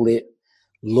backlit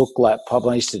look like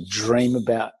Pipeline. I used to dream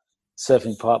about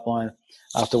surfing Pipeline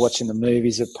after watching the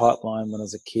movies of Pipeline when I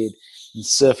was a kid and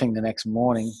surfing the next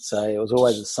morning. So it was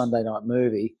always a Sunday night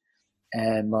movie,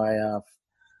 and my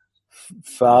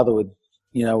father would,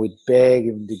 we'd beg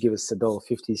him to give us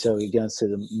 $1.50 so we could go and see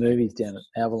the movies down at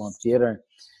Avalon Theatre.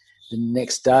 The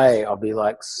next day, I'd be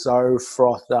like so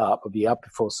frothed up. I'd be up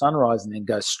before sunrise and then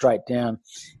go straight down,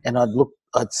 and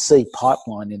I'd see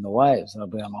Pipeline in the waves, and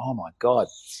I'd be like, oh my God,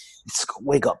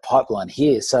 we got Pipeline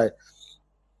here. So it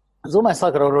was almost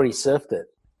like I'd already surfed it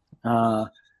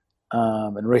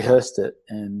and rehearsed it.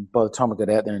 And by the time I got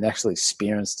out there and actually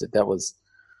experienced it,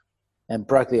 and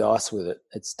broke the ice with it,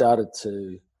 it started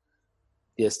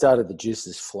the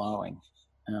juices flowing.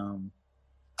 And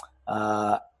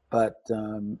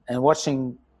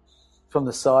watching from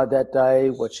the side that day,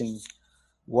 watching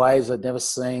waves I'd never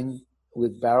seen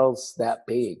with barrels that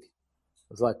big. It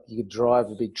was like you could drive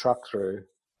a big truck through.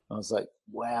 I was like,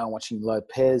 wow, watching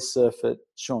Lopez surf it,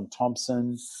 Sean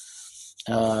Thompson,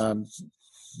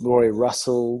 Rory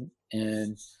Russell,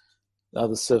 and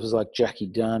other surfers like Jackie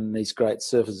Dunn, these great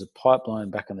surfers of Pipeline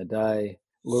back in the day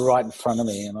were right in front of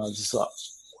me, and I was just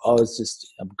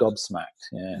gobsmacked.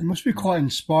 Yeah, it must be quite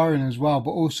inspiring as well,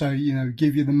 but also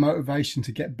give you the motivation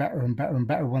to get better and better and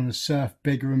better when the surf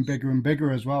bigger and bigger and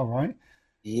bigger as well, right?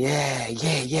 Yeah.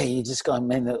 You just got. I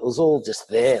mean, it was all just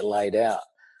there, laid out,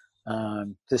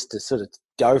 just to sort of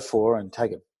go for and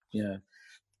take it.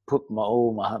 Put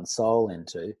all my heart and soul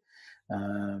into.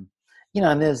 And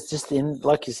there's just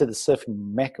like you said, the surfing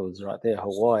mecca was right there,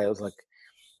 Hawaii. It was like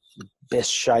the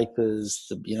best shapers,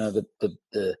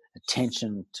 the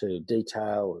attention to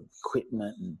detail, and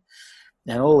equipment,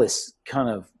 and all this kind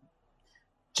of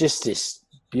just this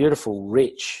beautiful,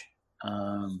 rich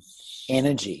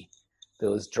energy that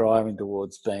was driving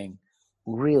towards being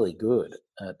really good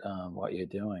at what you're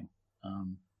doing.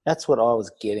 That's what I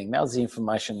was getting. That was the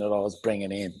information that I was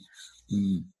bringing in.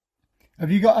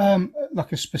 Have you got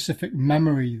like a specific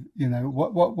memory?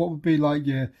 What would be like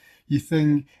your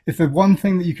thing? If the one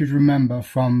thing that you could remember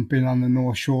from being on the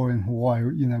North Shore in Hawaii,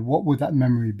 what would that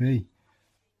memory be?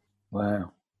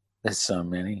 Wow, there's so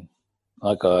many.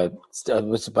 It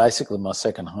was basically my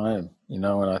second home. When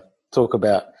I talk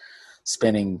about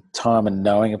spending time and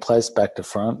knowing a place back to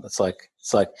front, it's like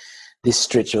this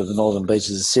stretch of the northern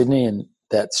beaches of Sydney and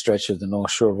that stretch of the North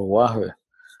Shore of Oahu,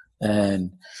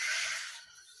 and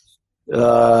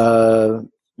the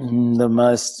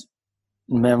most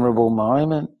memorable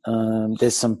moment.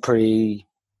 There's some pretty,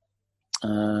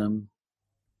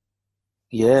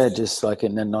 just like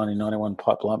in the 1991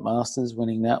 Pipeline Masters,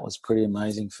 winning that was pretty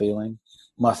amazing feeling.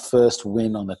 My first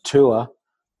win on the tour,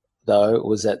 though,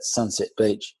 was at Sunset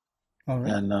Beach,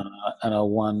 and I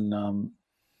won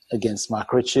against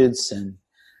Mark Richards and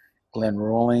Glenn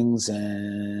Rawlings,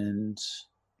 and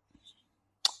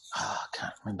I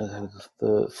can't remember.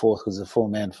 The fourth was a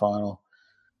four-man final,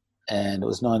 and it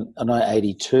was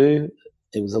 1982.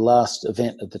 It was the last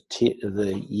event of the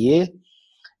year,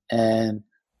 and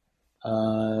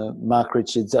Mark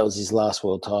Richards, that was his last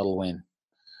world title win,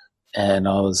 and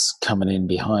I was coming in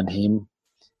behind him,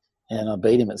 and I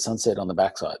beat him at Sunset on the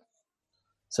backside.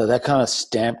 So that kind of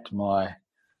stamped my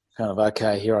kind of,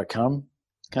 okay, here I come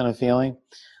kind of feeling.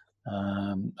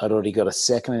 I'd already got a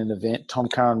second in an event. Tom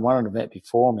Curran won an event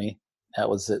before me. That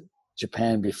was at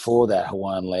Japan before that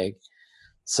Hawaiian leg.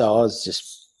 So I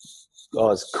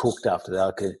was cooked after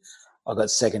that. I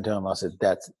got second to him. I said,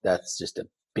 that's just a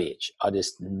bitch. I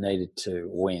just needed to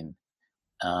win.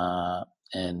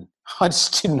 And I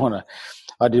just didn't want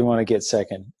to get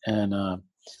second. And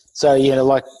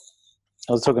like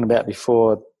I was talking about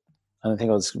before, I don't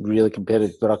think I was really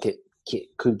competitive, but I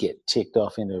could get ticked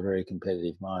off into a very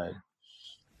competitive mode,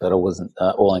 but it wasn't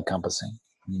all-encompassing.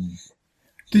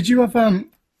 Did you have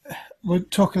we'll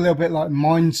talk a little bit like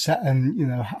mindset and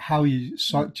how you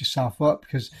psyched yourself up,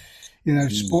 because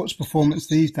sports performance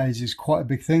these days is quite a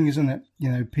big thing, isn't it?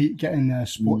 Getting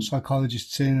sports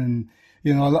psychologists in,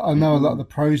 and I know a lot of the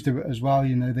pros do it as well.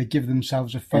 They give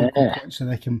themselves a focal point so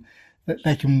they can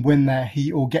win their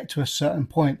heat or get to a certain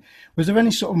point. Was there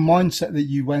any sort of mindset that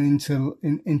you went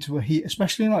into a heat,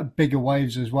 especially in like bigger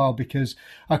waves as well? Because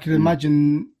I could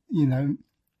imagine,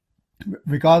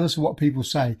 regardless of what people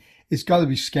say, it's got to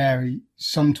be scary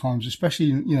sometimes,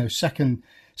 especially second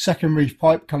reef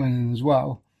pipe coming in as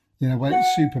well. When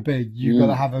it's super big, you got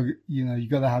to have you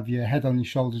got to have your head on your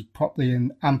shoulders properly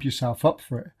and amp yourself up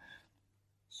for it.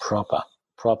 Proper,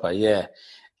 yeah.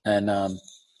 And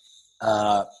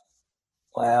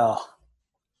wow,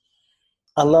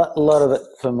 A lot of it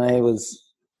for me was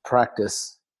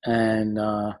practice and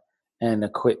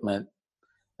equipment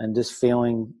and just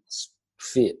feeling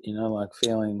fit, like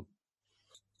feeling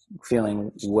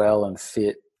well and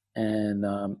fit and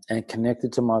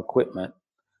connected to my equipment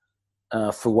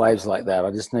for waves like that.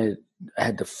 I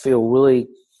had to feel really.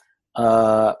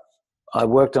 I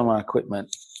worked on my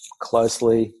equipment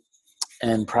closely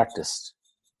and practiced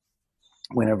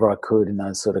whenever I could in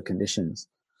those sort of conditions.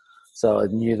 So I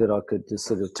knew that I could just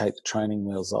sort of take the training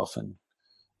wheels off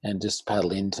and just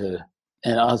paddle into,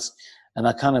 and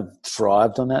I kind of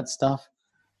thrived on that stuff.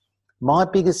 My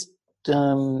biggest,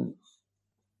 a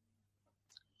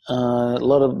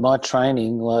lot of my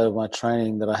training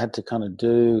that I had to kind of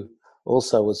do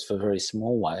also was for very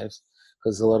small waves,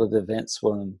 because a lot of the events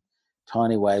were in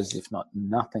tiny waves, if not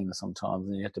nothing sometimes,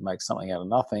 and you have to make something out of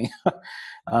nothing.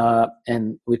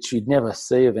 And which you'd never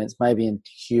see events, maybe in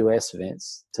QS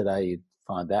events today you'd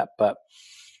find that, but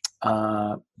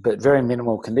very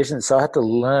minimal conditions. So I had to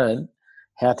learn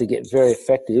how to get very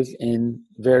effective in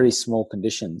very small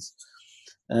conditions.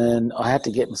 And I had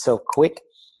to get myself quick,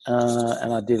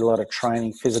 and I did a lot of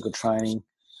training, physical training,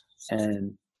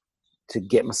 and to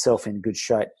get myself in good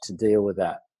shape to deal with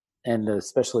that. And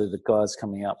especially the guys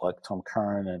coming up like Tom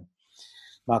Curran and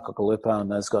Marco Galuppo and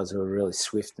those guys who were really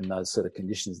swift in those sort of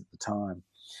conditions at the time.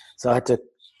 So I had to,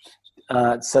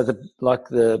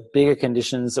 the bigger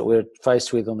conditions that we're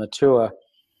faced with on the tour,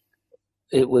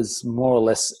 it was more or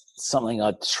less something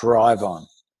I'd thrive on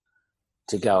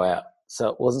to go out. So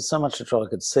it wasn't so much a try. I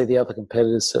could see the other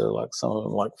competitors, so like some of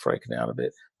them like freaking out a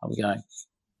bit. I'm going,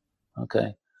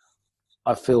 okay,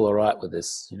 I feel all right with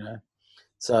this,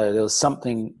 So there was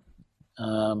something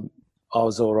I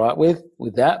was all right with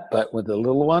that, but with the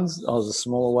little ones, I was the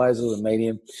smaller waves or the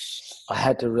medium. I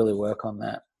had to really work on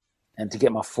that and to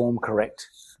get my form correct.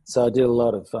 So I did a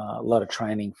lot of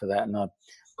training for that, and I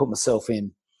put myself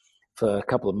in for a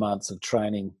couple of months of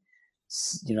training,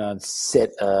 and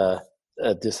set a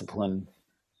disciplined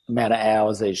amount of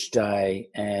hours each day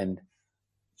and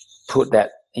put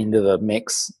that into the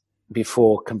mix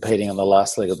before competing on the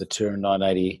last leg of the tour in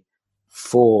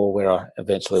 1984, where I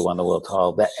eventually won the world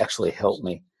title. That actually helped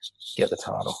me get the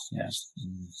title. Yeah.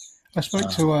 I spoke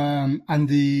to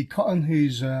Andy Cotton,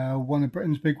 who's one of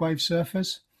Britain's big wave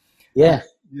surfers, Yeah.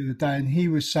 the other day, and he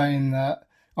was saying that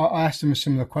I asked him a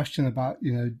similar question about,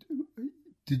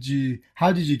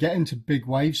 how did you get into big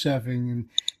wave surfing? And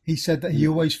he said that he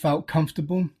always felt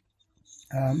comfortable.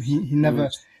 He never,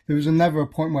 there was never a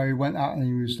point where he went out and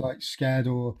he was like scared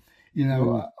or,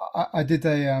 I did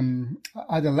I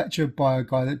had a lecture by a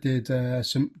guy that did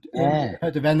some,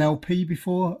 heard of NLP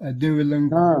before,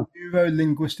 No.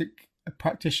 neuro-linguistic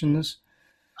practitioners.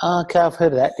 Okay, I've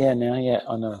heard of that. Yeah, now, yeah,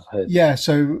 I know I've heard. Yeah,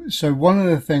 so one of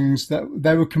the things that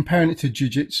they were comparing it to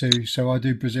jiu-jitsu, so I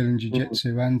do Brazilian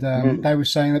jiu-jitsu, and they were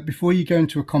saying that before you go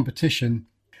into a competition,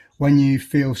 when you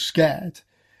feel scared,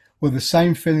 well, the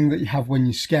same feeling that you have when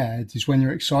you're scared is when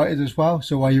you're excited as well.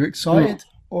 So are you excited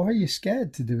or are you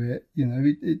scared to do it?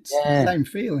 It's the same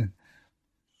feeling.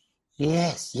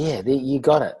 Yes, yeah, you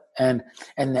got it. And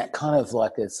that kind of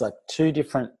like, it's like two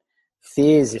different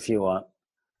fears, if you want.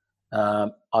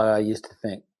 I used to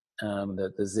think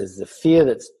that there's the fear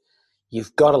that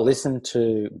you've got to listen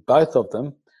to both of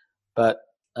them, but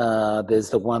there's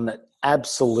the one that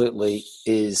absolutely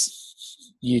is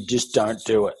you just don't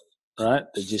do it, right?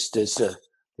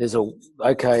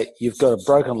 Okay, you've got a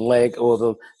broken leg or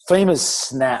the femur's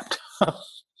snapped,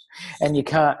 and you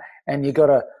can't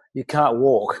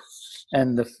walk,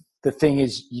 and the thing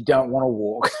is you don't want to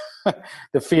walk.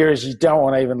 The fear is you don't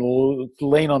want to even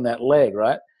lean on that leg,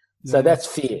 right? So that's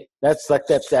fear. That's like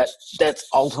that's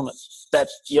ultimate. That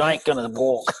you ain't gonna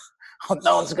walk.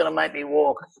 No one's gonna make me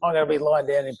walk. I'm gonna be lying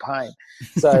down in pain.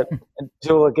 So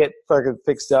until I get fucking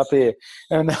fixed up here,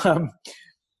 and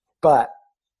but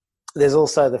there's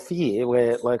also the fear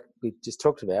where, like we just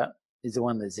talked about, is the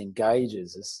one that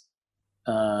engages us,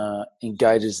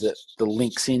 engages that the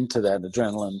links into that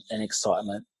adrenaline and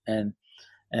excitement, and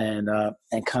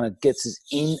kind of gets us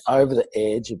in over the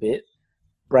edge a bit.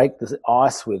 Break the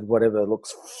ice with whatever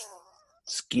looks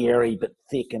scary but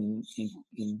thick and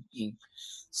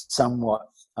somewhat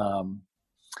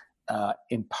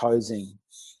imposing,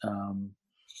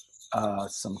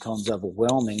 sometimes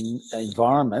overwhelming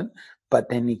environment, but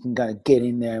then you can go get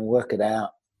in there and work it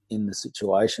out in the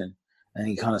situation, and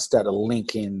you kind of start to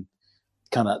link in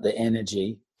kind of the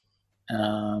energy,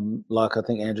 like I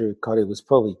think Andrew Cotty was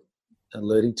probably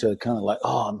alluding to, kind of like,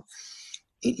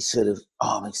 it's kind of,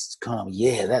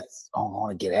 that's, I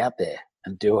want to get out there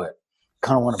and do it.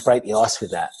 Kind of want to break the ice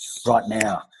with that right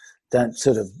now. Don't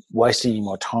sort of waste any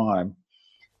more time.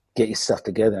 get your stuff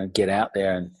together and get out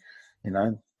there and,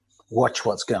 watch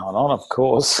what's going on, of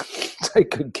course,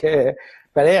 take good care.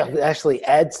 But it actually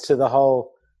adds to the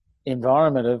whole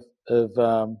environment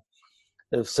of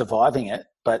surviving it,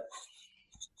 but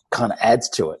kind of adds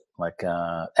to it, like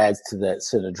adds to that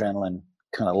sort of adrenaline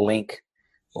kind of link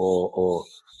or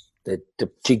the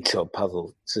jigsaw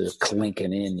puzzle sort of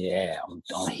clinking in. Yeah,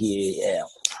 I'm here. Yeah,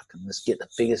 let's get the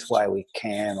biggest way we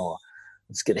can, or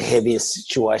let's get a heavier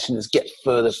situation. Let's get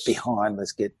further behind.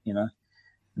 Let's get,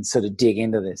 and sort of dig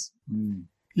into this.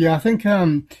 Yeah, I think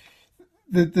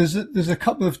there's a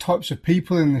couple of types of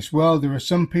people in this world. There are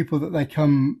some people that they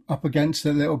come up against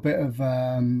a little bit of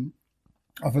an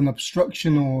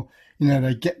obstruction, or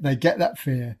they get that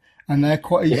fear, and they're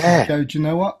quite easy to go, do you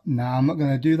know what? No, I'm not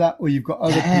going to do that. Or you've got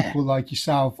other people like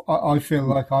yourself. I feel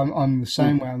like I'm the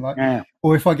same way. I'm like,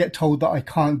 or if I get told that I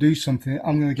can't do something,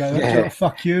 I'm going to go,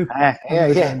 fuck you. I'm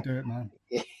going to go and do it, man.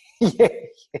 Yeah,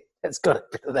 it's got a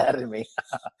bit of that in me.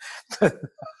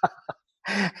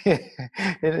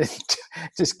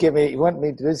 Just give me. You want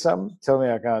me to do something? Tell me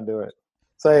I can't do it.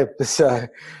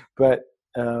 But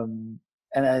and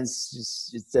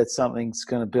that's something that's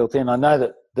kind of built in. I know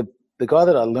that the guy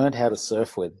that I learned how to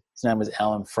surf with, his name was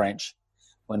Alan French,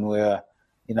 when we were,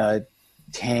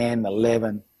 10,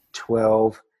 11,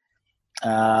 12.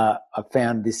 I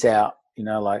found this out,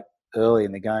 like early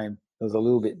in the game. It was a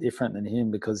little bit different than him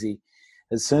because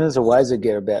as soon as the waves would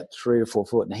get about 3 to 4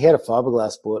 foot, and he had a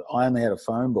fiberglass board, I only had a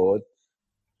foam board,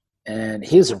 and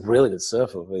he was a really good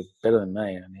surfer, better than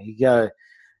me. And he'd go,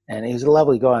 and he was a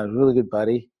lovely guy, a really good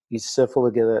buddy. We used to surf all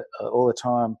together all the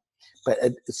time. But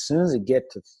as soon as it get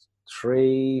to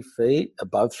 3 feet,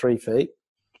 above 3 feet,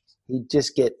 he'd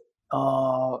just get,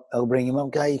 I'll bring him up,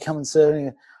 go, you come and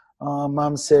surf. Oh,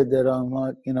 Mum said that I'm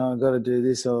like, I've got to do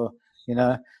this, or,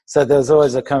 So there was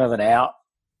always a kind of an out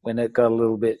when it got a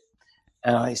little bit.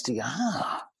 And I used to go,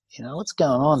 what's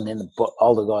going on? And then the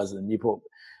older guys at the Newport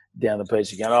down the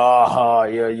beach are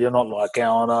going, you're not like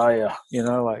Alan, are you?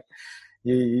 Like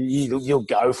you'll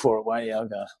go for it, won't you? I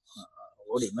go,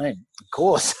 what do you mean? Of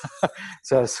course.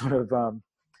 So sort of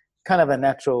kind of a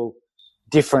natural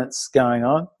difference going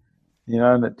on,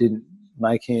 and it didn't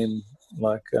make him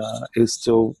like he was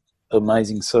still an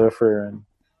amazing surfer, and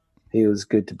he was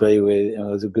good to be with, and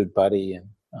was a good buddy, and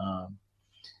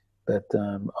but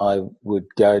I would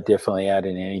go definitely out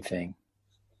in anything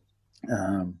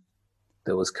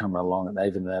that was coming along,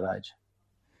 even at that age.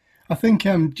 I think,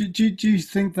 do you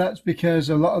think that's because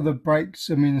a lot of the breaks,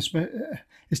 I mean,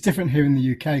 it's different here in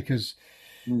the UK because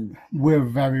we're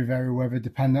very, very weather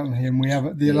dependent on here, and we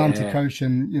have the Atlantic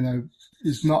Ocean,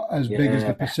 is not as big as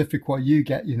the Pacific, what you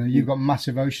get, you've got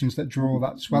massive oceans that draw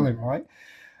that swelling, right?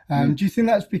 Do you think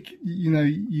that's because,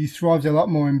 you thrived a lot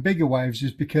more in bigger waves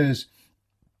is because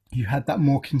you had that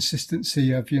more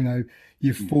consistency of,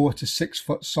 your 4 to 6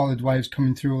 foot solid waves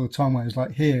coming through all the time, whereas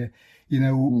like here,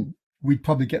 we'd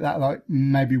probably get that like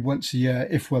maybe once a year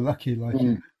if we're lucky. Like,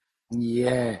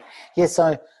 yeah.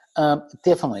 So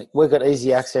definitely, we've got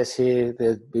easy access here.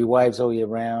 There'll be waves all year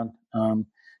round.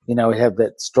 We have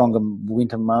that stronger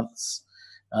winter months,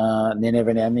 and then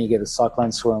every now and then you get a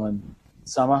cyclone swirl in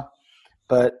summer.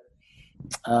 But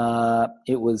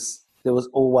there was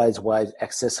always waves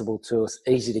accessible to us,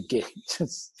 easy to get.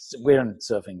 We're in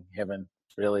surfing heaven,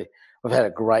 really. We've had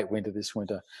a great winter this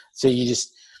winter. So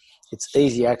it's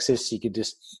easy access. You can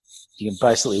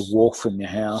basically walk from your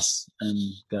house and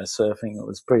go surfing. It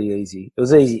was pretty easy. It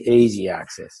was easy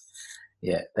access.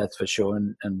 Yeah, that's for sure.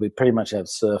 And we pretty much have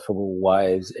surfable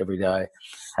waves every day.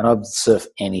 And I'd surf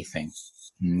anything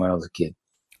when I was a kid.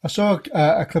 I saw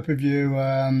a clip of you,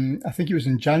 I think it was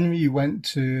in January, you went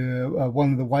to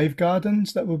one of the wave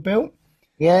gardens that were built.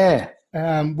 Yeah.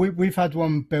 We've had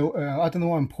one built, I don't know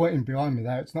why I'm pointing behind me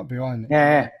there, it's not behind me.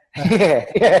 Yeah.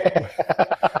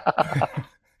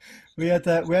 We had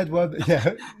one,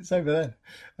 it's over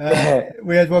there.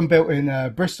 We had one built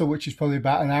in Bristol, which is probably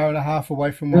about an hour and a half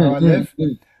away from where I live.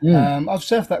 I've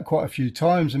surfed that quite a few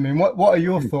times. I mean, what are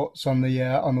your thoughts on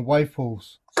the wave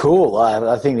pools? Cool.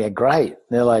 I think they're great.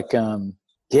 They're like,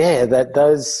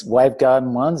 those wave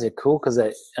garden ones are cool because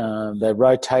they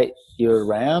rotate you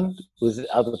around with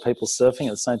other people surfing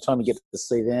at the same time. You get to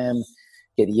see them,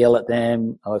 get to yell at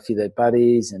them, or if you're their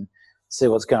buddies, and see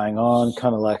what's going on.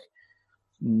 Kind of like,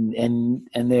 and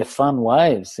they're fun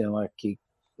waves. They're like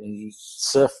you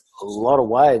surf a lot of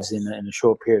waves in a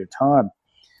short period of time.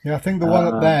 Yeah, I think the one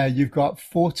up there, you've got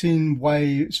 14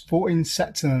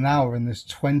 sets in an hour, and there's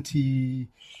 20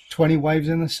 waves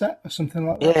in a set or something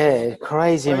like that. Yeah,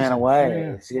 crazy amount of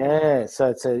waves. Yeah.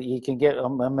 So you can get, I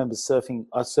remember surfing,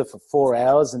 I surfed for 4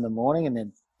 hours in the morning and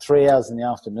then 3 hours in the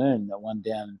afternoon that one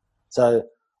down. So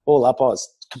all up, I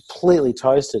was completely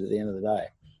toasted at the end of the day.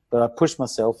 But I pushed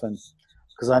myself, and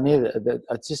because I knew that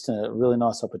it's just a really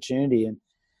nice opportunity. And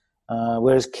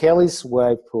whereas Kelly's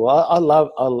wave pool,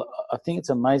 I think it's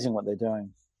amazing what they're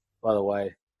doing, by the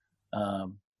way,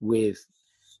 with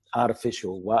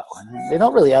artificial. They're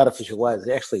not really artificial waves;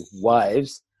 they're actually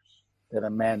waves that are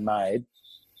man-made,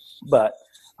 but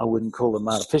I wouldn't call them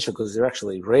artificial because they're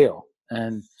actually real.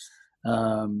 And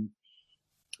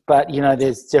but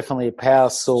there's definitely a power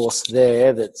source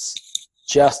there that's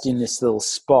just in this little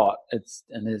spot. It's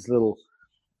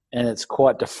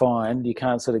quite defined. You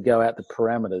can't sort of go out the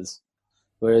parameters.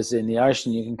 Whereas in the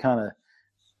ocean, you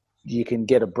can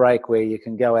get a break where you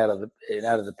can go out of the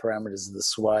parameters of the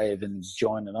swave and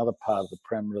join another part of the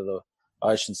parameter of the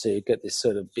ocean. So you get this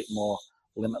sort of bit more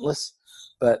limitless.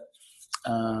 But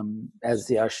as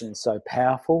the ocean is so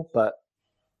powerful, but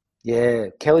yeah,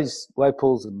 Kelly's wave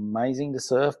pool is amazing to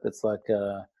surf. It's like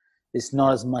there's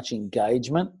not as much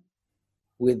engagement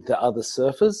with the other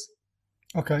surfers.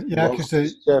 Okay, yeah, because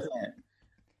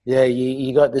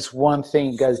you got this one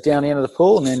thing goes down the end of the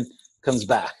pool and then comes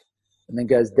back and then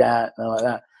goes down and like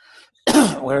that.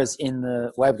 Whereas in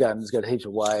the wave garden, it's got heaps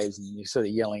of waves and you're sort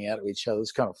of yelling out at each other.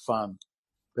 It's kind of fun.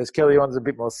 Whereas Kelly one's a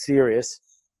bit more serious.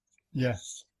 Yeah.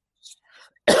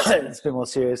 It's a bit more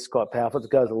serious, quite powerful. It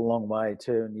goes a long way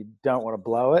too, and you don't want to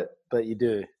blow it, but you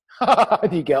do.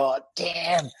 And you go, oh,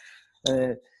 damn.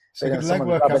 So good leg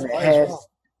workout.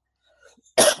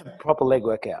 Proper leg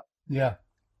workout. Yeah.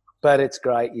 But it's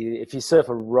great. If you surf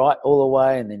a right all the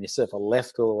way and then you surf a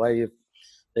left all the way,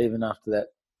 even after that,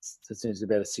 it seems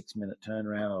about a 6-minute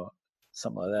turnaround or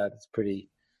something like that. It's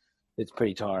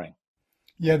pretty tiring.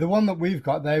 Yeah, the one that we've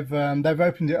got, they've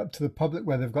opened it up to the public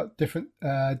where they've got different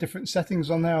settings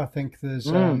on there. I think there's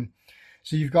so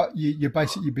you've got your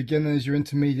basic, your beginners, your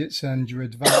intermediates, and your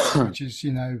advanced, which is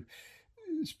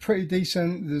it's pretty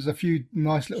decent. There's a few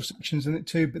nice little sections in it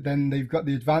too, but then they've got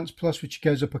the advanced plus, which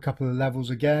goes up a couple of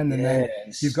levels again, and then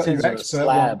you've got your expert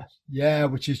one,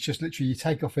 which is just literally you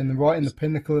take off in the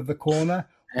pinnacle of the corner,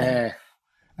 and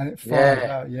it fires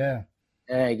out. Yeah,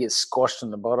 you get squashed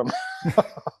in the bottom.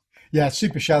 Yeah, it's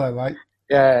super shallow, right?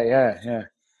 Yeah.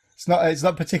 It's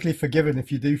not particularly forgiving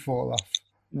if you do fall off.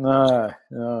 No.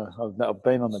 I've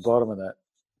been on the bottom of that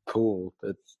pool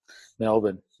at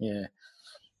Melbourne. Yeah.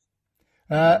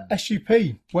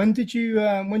 SUP. When did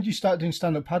you start doing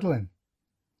stand-up paddling?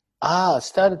 I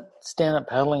started stand-up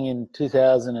paddling in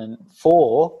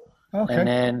 2004, okay.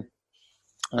 And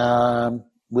then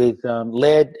with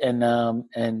Led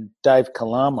and Dave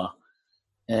Kalama,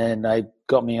 and they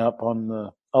got me up on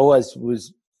the. I always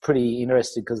was pretty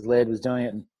interested because Laird was doing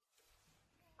it, and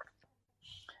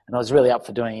I was really up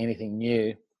for doing anything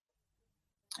new.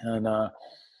 And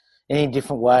any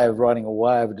different way of riding a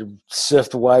wave, to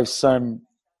surf the wave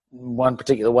one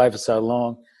particular wave for so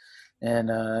long, and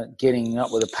getting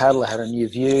up with a paddle, I had a new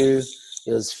view.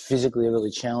 It was physically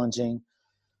really challenging,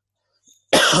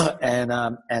 and I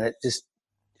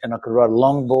could ride a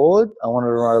longboard. I wanted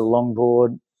to ride a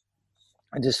longboard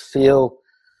and just feel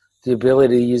the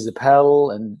ability to use the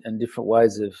paddle and different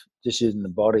ways of just using the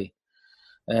body.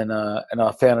 And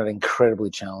I found it incredibly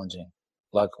challenging.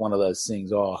 Like one of those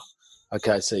things,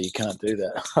 okay, so you can't do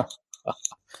that.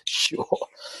 Sure.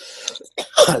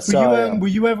 Were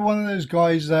you ever one of those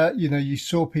guys that, you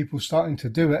saw people starting to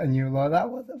do it and you were like,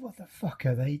 what the fuck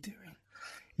are they doing?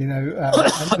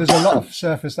 There's a lot of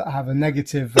surfers that have a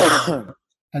negative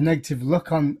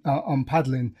look on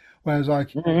paddling, whereas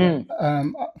like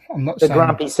I'm not the saying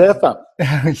grumpy surfer.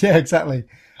 Yeah, exactly.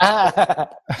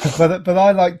 but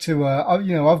I like to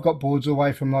I've got boards all the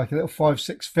way from like a little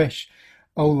 5-6 fish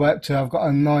all the way up to I've got a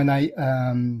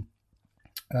 9-8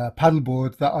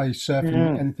 paddleboard that I surf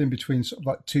in anything between sort of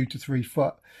like 2 to 3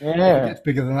 foot. If it gets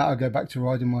bigger than that, I'll go back to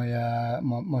riding my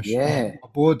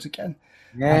boards again.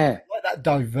 Yeah, like that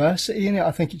diversity in it.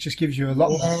 I think it just gives you a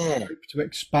lot more to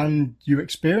expand your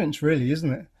experience, really,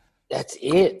 isn't it? That's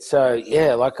it. So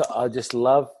yeah, like I just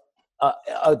love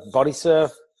I body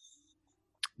surf,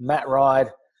 mat ride.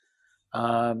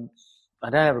 I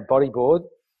don't have a bodyboard,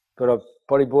 but I've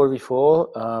bodyboarded before.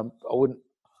 I wouldn't,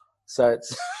 so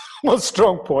it's not a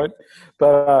strong point,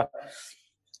 but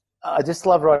I just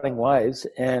love riding waves,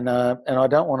 and I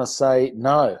don't want to say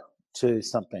no to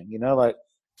something,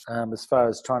 as far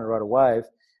as trying to ride a wave.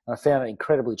 I found it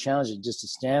incredibly challenging just to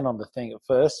stand on the thing at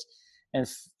first, and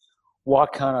why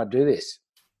can't I do this?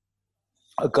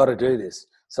 I've got to do this.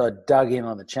 So I dug in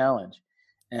on the challenge,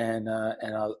 and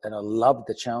I loved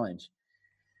the challenge.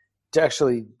 To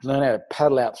actually learn how to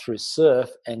paddle out through surf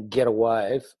and get a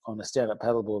wave on a stand-up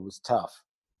paddleboard was tough,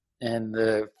 and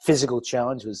the physical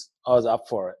challenge I was up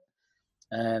for it.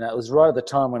 And it was right at the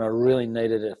time when I really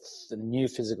needed a new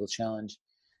physical challenge,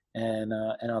 and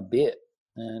I bit,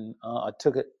 and I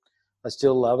took it. I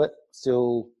still love it.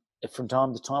 Still, from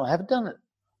time to time, I haven't done it.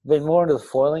 Been more into the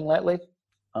foiling lately.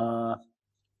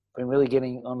 Been really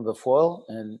getting onto the foil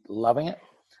and loving it.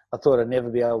 I thought I'd never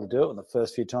be able to do it, and the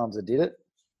first few times I did it,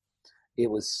 it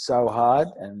was so hard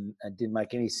and it didn't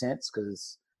make any sense because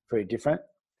it's very different.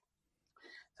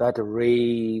 So I had to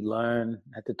relearn,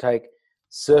 had to take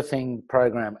surfing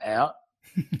program out,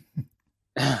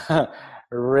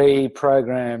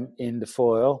 reprogram into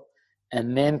foil,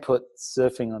 and then put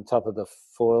surfing on top of the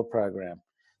foil program.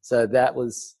 So that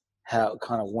was how it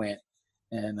kind of went.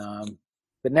 And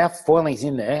but now foiling's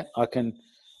in there, I can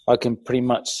pretty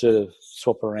much sort of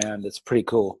swap around. It's pretty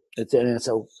cool. It's an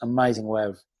amazing way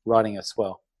of riding a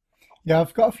swell. Yeah,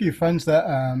 I've got a few friends that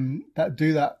that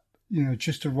do that,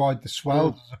 just to ride the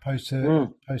swells as opposed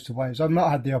to waves. I've not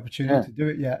had the opportunity to do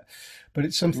it yet, but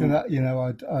it's something that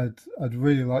I'd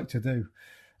really like to do.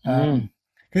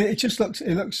 'Cause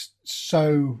it looks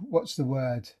so, what's the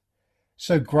word?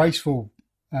 So graceful.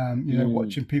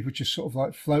 Watching people just sort of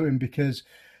like floating, because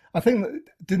I think that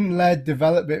didn't Laird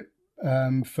develop it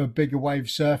for bigger wave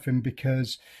surfing,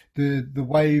 because the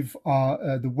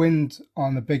wind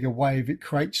on a bigger wave, it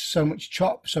creates so much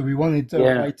chop. So we wanted a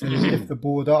way to lift the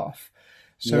board off,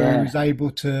 so he was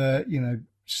able to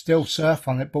still surf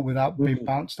on it, but without being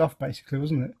bounced off, basically,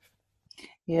 wasn't it?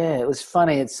 Yeah, it was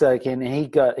funny. It's like, and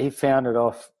he found it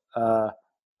off. I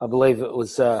believe it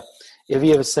was. Have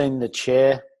you ever seen the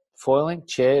chair foiling?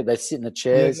 They sit in the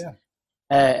chairs, Yeah,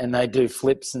 and they do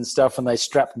flips and stuff, and they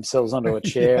strap themselves onto a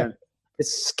chair. yeah, And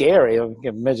it's scary. I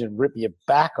can imagine ripping your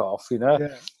back off.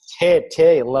 yeah.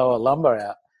 Tear your lower lumbar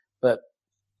out. But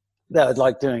they would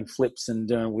like doing flips and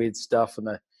doing weird stuff, and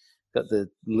they got the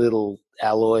little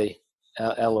alloy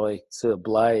sort of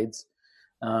blades,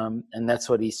 and that's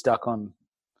what he stuck on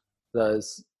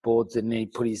those boards, and he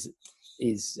put his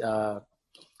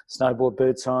snowboard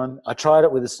boots on. I tried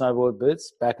it with the snowboard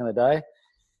boots back in the day.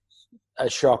 A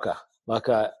shocker.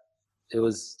 It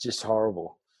was just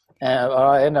horrible. And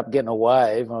I ended up getting a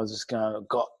wave. I was just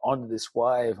got onto this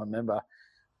wave. I remember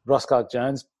Ross Clark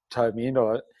Jones towed me into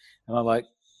it, and I'm like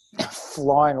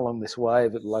flying along this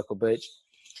wave at the local beach.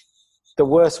 The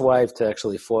worst wave to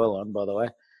actually foil on, by the way,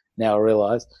 now I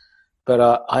realise. But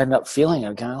I ended up feeling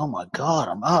it, going, oh my God,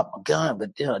 I'm up, I'm going. But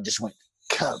I just went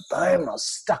kaboom, and I was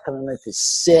stuck underneath this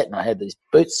set, and I had these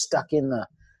boots stuck in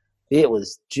it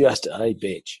was just a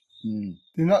bitch. Do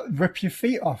you not rip your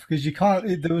feet off? Because you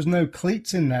can't, there was no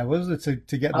cleats in there, was there,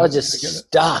 to get I was just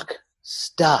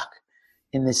stuck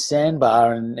in this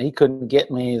sandbar, and he couldn't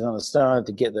get me on the stone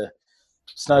to get the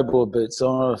snowboard boots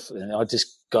off, and I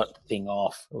just got the thing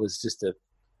off. It was just a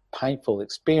painful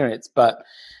experience, but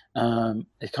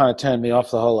it kind of turned me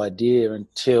off the whole idea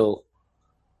until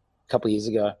a couple of years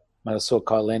ago when I saw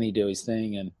Kyle Lenny do his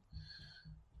thing and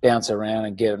bounce around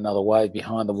and get another wave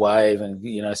behind the wave, and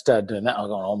started doing that. I'm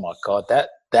going, oh my God,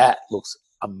 that looks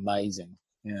amazing.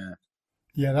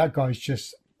 Yeah, that guy's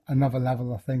just another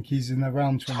level. I think he's in the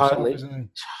realms for himself, isn't he?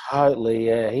 Totally,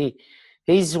 yeah.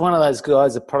 He's one of those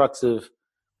guys,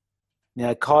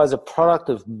 Kai's a product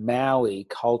of Maui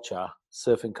culture,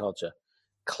 surfing culture,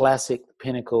 classic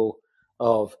pinnacle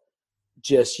of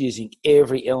just using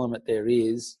every element there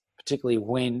is, particularly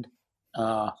wind,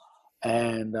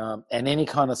 and any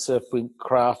kind of surfing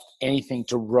craft, anything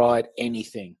to ride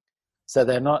anything. So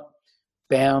they're not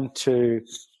bound to,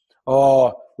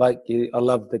 I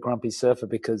love the Grumpy Surfer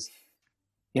because,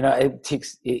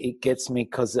 it gets me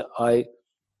because I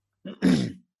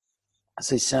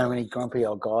see so many grumpy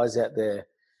old guys out there,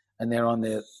 and they're on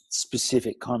their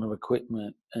specific kind of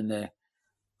equipment, and they're,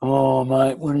 oh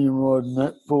mate, what are you riding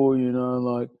that for?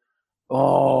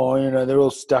 They're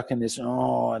all stuck in this,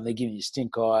 and they're giving you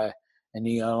stink eye, and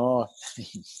you go,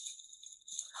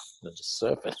 they're just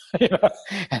surfing,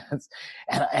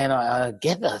 and I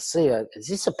get that. See, is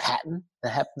this a pattern that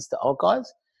happens to old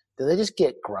guys? Do they just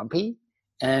get grumpy?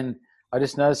 And I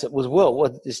just noticed it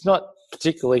was, it's not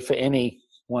particularly for any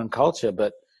one culture,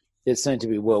 but it seemed to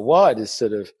be worldwide. Is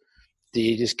sort of, do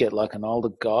you just get like an older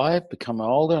guy, become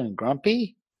older and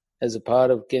grumpy as a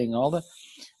part of getting older?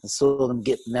 And saw them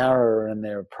get narrower in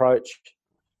their approach,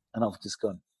 and I've just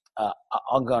gone,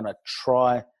 I'm going to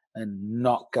try and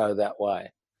not go that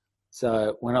way.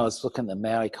 So when I was looking at the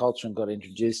Maori culture and got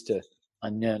introduced to, I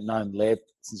known Laird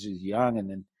since he was young,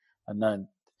 and then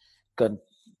got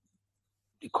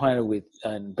acquainted with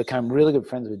and became really good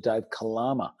friends with Dave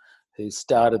Kalama, who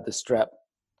started the Strap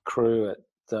crew at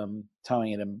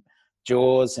towing it in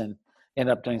Jaws, and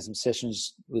ended up doing some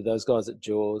sessions with those guys at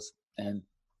Jaws, and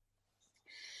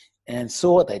and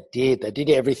saw what they did. They did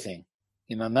everything,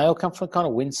 and they all come from kind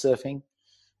of windsurfing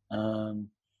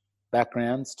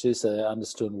backgrounds too, so they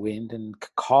understood wind. And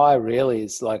Kai really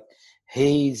is like,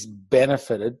 he's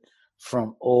benefited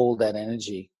from all that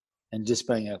energy and just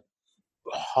being a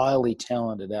highly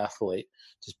talented athlete,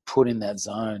 just put in that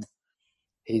zone.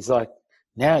 He's like,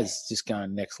 now he's just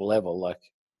going next level. Like,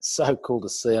 so cool to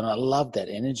see, and I love that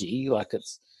energy. Like,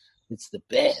 it's the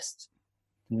best.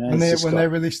 When they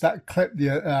released that clip,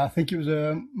 I think it was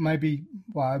it might be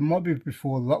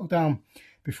before lockdown,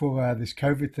 before this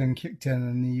COVID thing kicked in,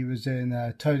 and he was in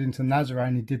Towed into Nazaré,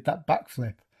 and he did that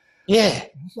backflip. Yeah.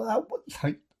 Who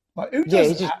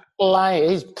does that?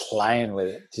 He's playing with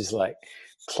it, just like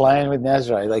playing with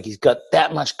Nazaré. Like, he's got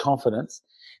that much confidence.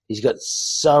 He's got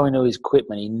so into his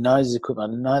equipment. He knows his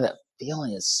equipment. I know that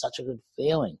feeling is such a good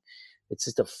feeling. It's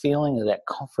just a feeling of that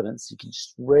confidence. You can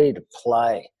just ready to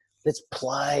play. Let's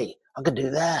play. I can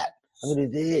do that. I can do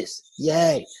this.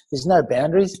 Yay. There's no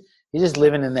boundaries. You're just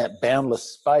living in that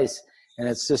boundless space. And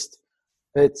it's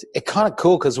kind of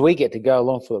cool because we get to go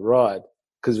along for the ride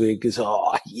because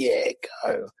oh, yeah,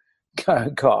 go,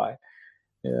 Kai.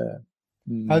 Yeah.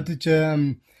 How did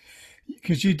you,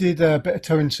 because you did a bit of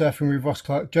towing surfing with Ross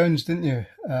Clark-Jones, didn't you?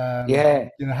 Yeah.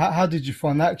 How did you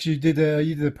find that? Because you did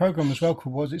a program as well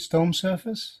called, was it Storm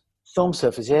Surfers? Storm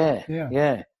Surfers,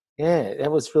 yeah. Yeah, that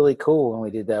was really cool when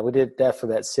we did that. We did that for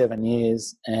about 7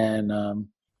 years, and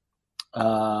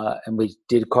we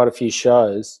did quite a few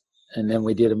shows, and then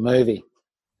we did a movie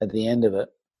at the end of it,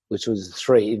 which was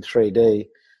in 3D.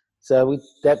 So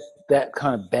that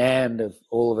kind of band of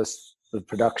all of us, the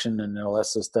production and all that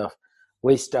sort of stuff,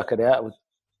 we stuck it out. We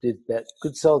did that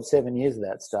good solid 7 years of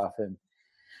that stuff, and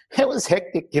it was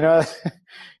hectic, being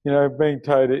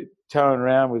towing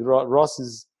around with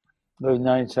Ross. We've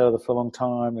known each other for a long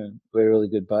time, and we're really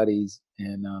good buddies.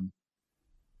 And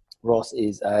Ross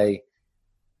is a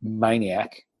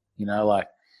maniac, he's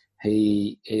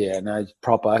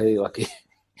proper.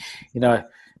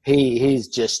 He's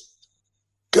just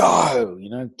go,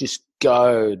 just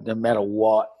go no matter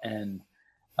what. And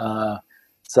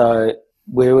so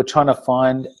we were trying to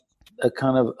find a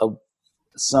kind of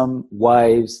some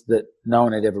waves that no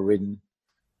one had ever ridden.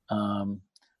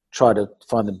 Try to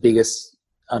find the biggest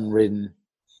unridden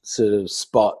sort of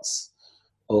spots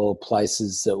or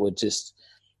places that were just,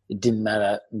 it didn't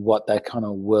matter what they kind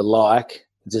of were like,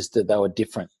 just that they were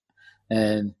different.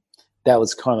 And that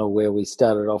was kind of where we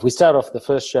started off. We started off the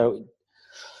first show,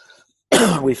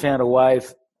 we found a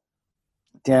wave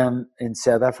down in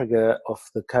South Africa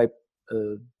off the Cape,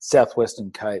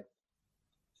 southwestern Cape,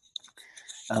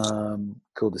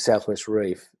 called the Southwest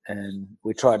Reef. And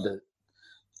we tried to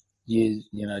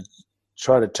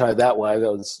try to tow that way.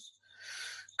 That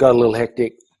got a little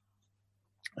hectic.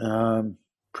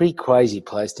 Pretty crazy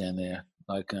place down there,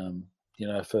 like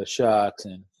for sharks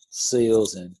and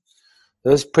seals, and it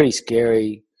was pretty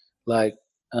scary. Like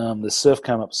the surf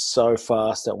came up so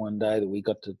fast that one day that we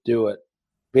got to do it.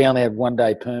 We only had 1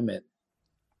 day permit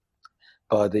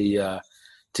by this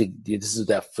is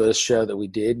our first show that we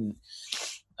did, and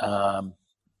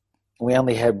we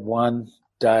only had 1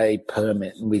 day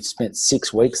permit, and we spent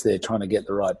 6 weeks there trying to get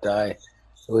the right day.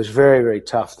 It was very, very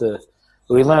tough.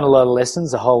 We learned a lot of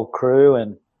lessons, the whole crew,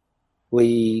 and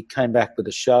we came back with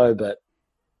a show, but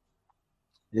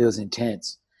it was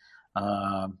intense.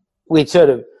 We sort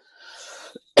of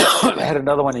had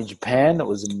another one in Japan that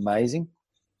was amazing.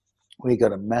 We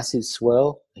got a massive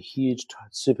swell, a huge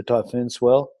super typhoon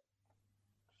swell,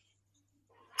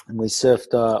 and we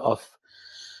surfed off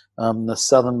the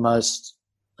southernmost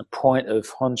point of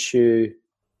Honshu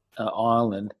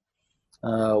Island,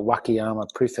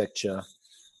 Wakayama Prefecture,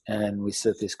 and we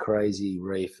surfed this crazy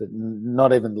reef that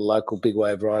not even the local big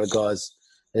wave rider guys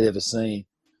had ever seen.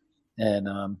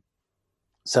 And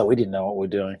so we didn't know what we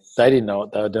were doing. They didn't know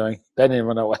what they were doing. They didn't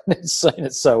even know what they'd seen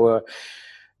it. So it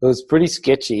was pretty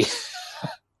sketchy.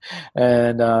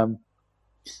 And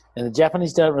the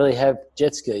Japanese don't really have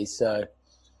jet skis, so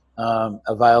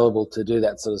available to do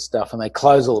that sort of stuff, and they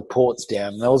close all the ports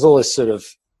down. And there was all this sort of,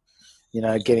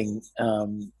 getting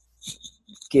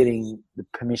the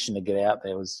permission to get out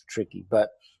there was tricky, but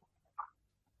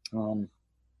that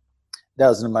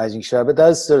was an amazing show. But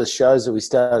those sort of shows that we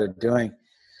started doing,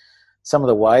 some of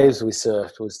the waves we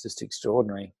surfed was just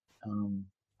extraordinary.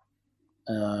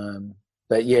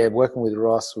 But yeah, working with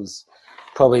Ross was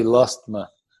probably lost my.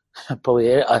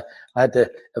 I had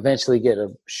to eventually get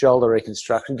a shoulder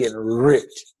reconstruction, getting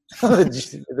ripped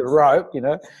with the rope,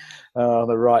 on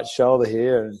the right shoulder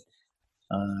here.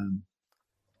 And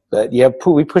but yeah,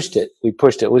 we pushed it.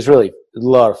 It was really a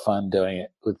lot of fun doing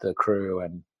it with the crew,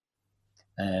 and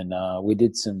we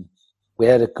we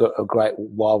had a great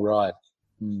wild ride.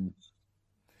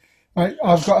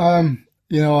 I've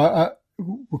got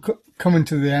we're coming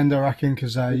to the end, I reckon,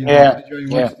 because Yeah, you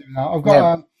really want yeah, to do that.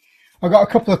 yeah, I've got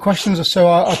a couple of questions or so.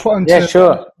 I put yeah. onto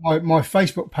Sure. my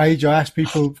Facebook page. I asked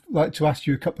people like to ask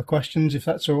you a couple of questions, if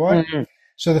that's all right. Mhm.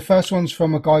 So the first one's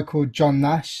from a guy called John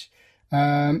Nash.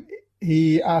 Um,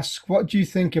 he asks, "What do you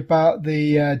think about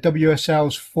the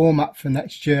WSL's format for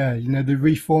next year? You know, the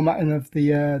reformatting of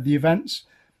the events,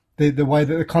 the way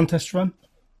that the contests run."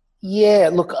 Yeah,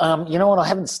 look, you know what? I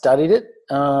haven't studied it.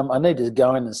 I need to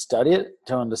go in and study it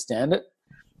to understand it,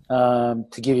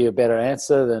 to give you a better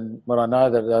answer than what I know.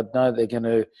 That I know they're going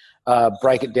to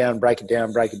break it down,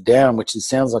 which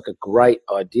sounds like a great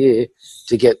idea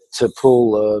to get to pull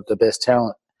the best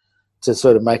talent to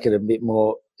sort of make it a bit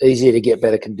more easier to get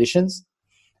better conditions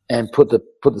and put the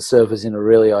surfers in a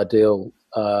really ideal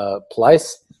place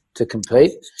to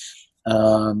compete,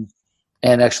 and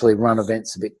actually run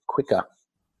events a bit quicker.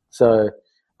 So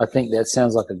I think that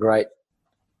sounds like a great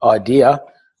idea,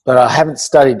 but I haven't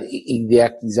studied the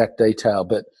exact detail.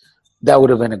 But that would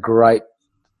have been a great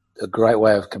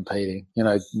way of competing. You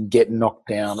know, get knocked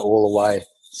down all the way,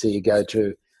 so you go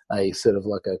to a sort of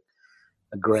like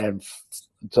a grand.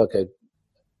 It's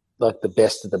like the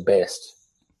best of the best.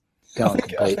 Go and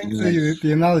I compete. think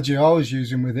the analogy I was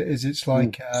using with it is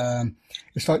Mm.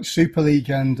 it's like Super League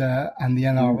and the Mm.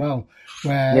 NRL,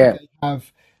 where Yeah,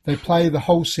 they play the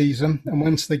whole season, and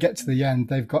once they get to the end,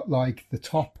 they've got like the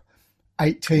top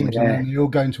 8 teams, and yeah, then they all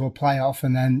go into a playoff,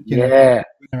 and then you get yeah,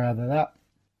 the winner out of that.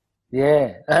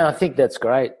 yeah. And I think that's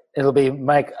great. It'll be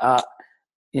make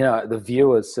the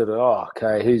viewers sort of, oh,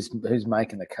 okay, who's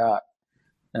making the cut?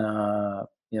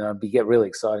 Get really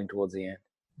exciting towards the end.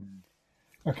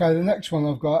 Okay, the next one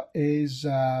I've got is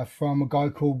from a guy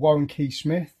called Warren Key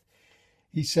Smith.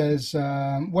 He says,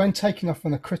 when taking off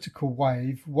on a critical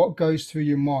wave, what goes through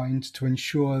your mind to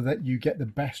ensure that you get the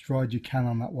best ride you can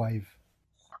on that wave?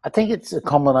 I think it's a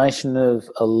combination of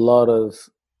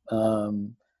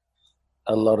um,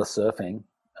 a lot of surfing,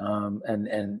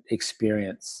 and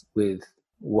experience with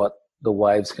what the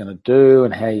wave's going to do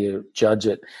and how you judge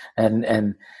it,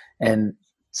 and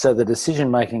so the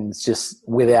decision making is just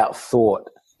without thought.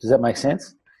 Does that make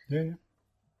sense? Yeah, yeah.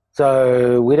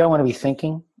 So we don't want to be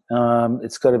thinking.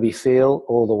 It's got to be feel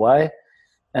all the way.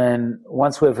 And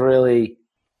once we've really,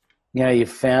 we've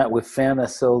found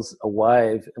ourselves a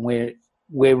wave, and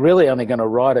we're really only going to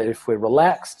ride it if we're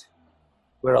relaxed,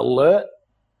 we're alert,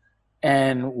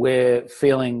 and we're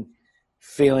feeling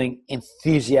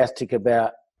enthusiastic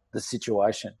about the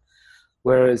situation.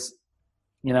 Whereas,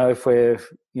 if we're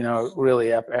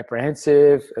really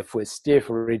apprehensive, if we're stiff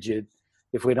or rigid,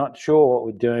 if we're not sure what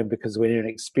we're doing because we're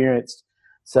inexperienced,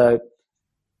 so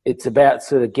it's about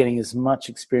sort of getting as much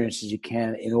experience as you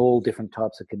can in all different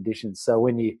types of conditions. So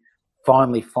when you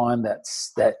finally find that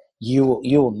you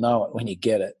will know it when you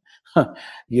get it.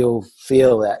 You'll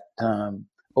feel that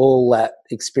all that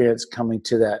experience coming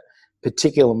to that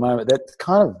particular moment. That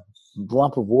kind of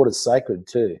lump of water is sacred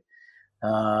too.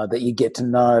 That you get to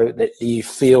know, that you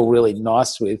feel really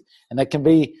nice with, and that can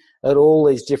be at all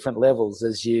these different levels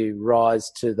as you rise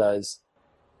to those,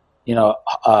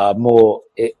 more,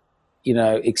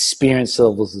 experience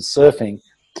levels of surfing.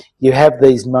 You have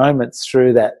these moments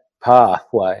through that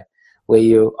pathway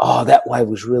where that wave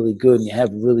was really good, and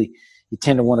you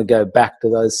tend to want to go back to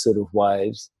those sort of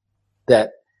waves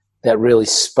that really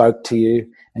spoke to you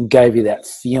and gave you that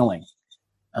feeling.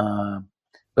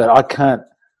 But I can't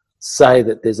say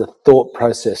that there's a thought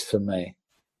process for me,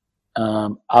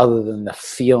 other than the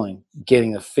feeling,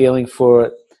 getting the feeling for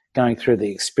it, going through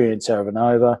the experience over and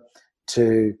over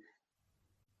to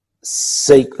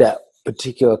seek that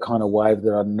particular kind of wave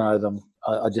that I know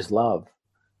I just love,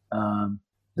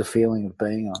 the feeling of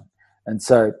being on. And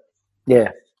so,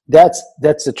 yeah, that's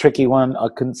a tricky one. I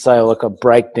couldn't say like a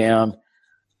breakdown,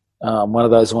 one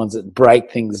of those ones that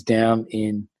break things down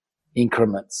in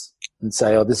increments and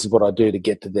say, oh, this is what I do to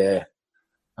get to there.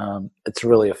 It's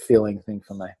really a feeling thing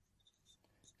for me.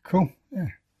 Cool. Yeah,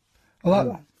 I like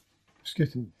that. It's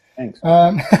good. Thanks.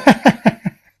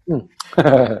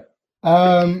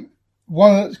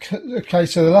 Okay,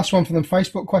 so the last one from the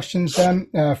Facebook questions then,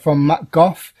 from Matt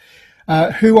Goff.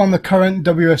 Who on the current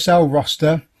WSL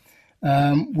roster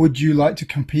would you like to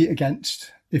compete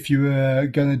against if you were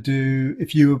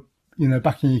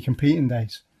back in your competing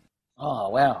days? Oh,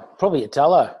 wow. Probably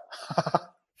Italo.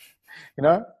 you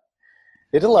know,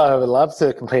 Italo, I would love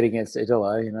to compete against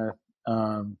Italo,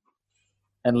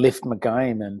 and lift my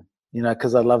game, and,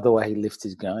 because I love the way he lifts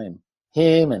his game.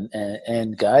 Him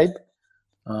and Gabe.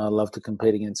 I love to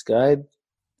compete against Gabe.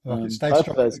 Like it stay Both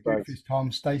strong of those with the boats. goofies,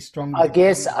 Tom. Stay strong with I the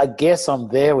guess goofies. I guess I'm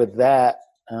there with that.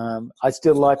 I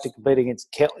still like to compete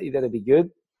against Kelly. That'd be good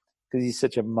because he's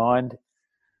such a mind,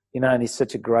 and he's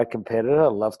such a great competitor.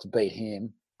 I'd love to beat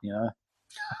him,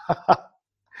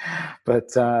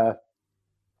 But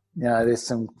there's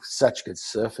some such good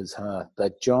surfers, huh?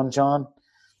 That John.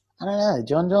 I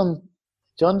don't know.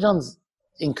 John's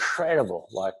incredible.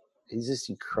 Like he's just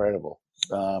incredible.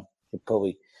 He'd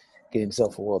probably get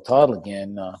himself a world title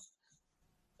again.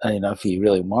 If he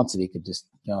really wants it, he could just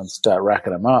go and start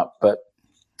racking them up. But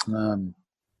I'm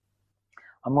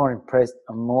more impressed.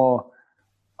 I'm more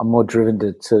driven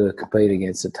to compete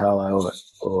against Italo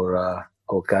or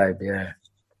Gabe. Yeah.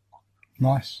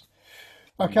 Nice.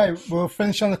 Okay, we'll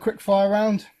finish on the quick fire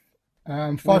round.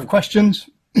 5 questions.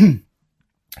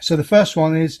 So the first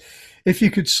one is, if you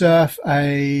could surf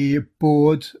a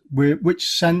board, which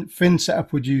fin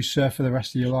setup would you surf for the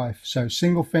rest of your life? So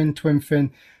single fin, twin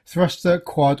fin, thruster,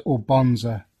 quad, or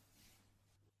bonza?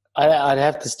 I'd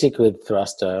have to stick with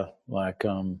thruster,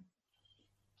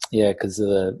 because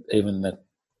even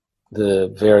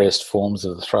the various forms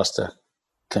of the thruster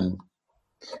can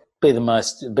be the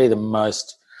most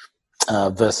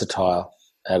versatile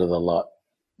out of the lot.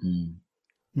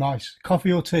 Nice.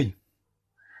 Coffee or tea?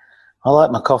 I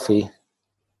like my coffee.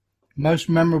 Most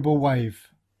memorable wave?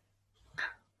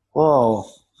 Whoa,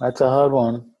 that's a hard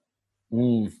one.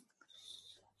 I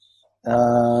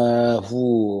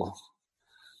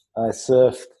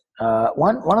surfed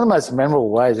one of the most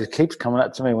memorable waves. It keeps coming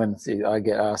up to me when I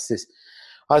get asked this.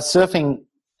 I was surfing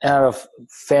out of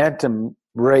Phantom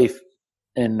Reef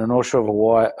in the North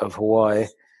Shore of Hawaii,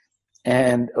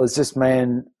 and it was just me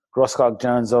and Ross Clark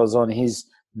Jones. I was on his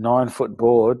 9-foot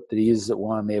board that he uses at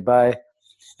Waimea Bay,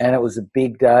 and it was a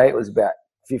big day. It was about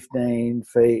 15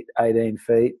 feet, 18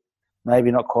 feet,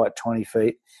 maybe not quite 20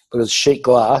 feet, but it was sheet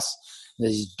glass.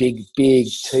 There's this big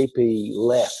teepee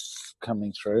left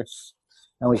coming through,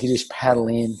 and we could just paddle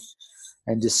in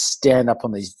and just stand up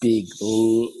on these big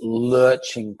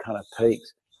lurching kind of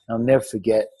peaks. I'll never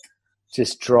forget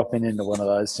just dropping into one of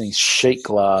those things, sheet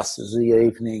glass. It was the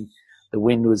evening. The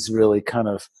wind was really kind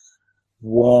of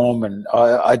warm, and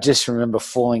I just remember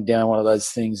falling down one of those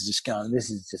things just going, this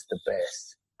is just the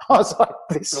best. I was like,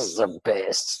 this is the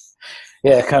best.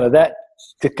 Yeah, kind of that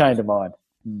came to mind.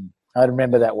 I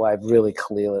remember that wave really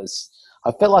clearly.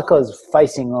 I felt like I was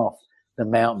facing off the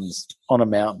mountains on a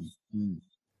mountain.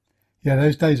 Yeah,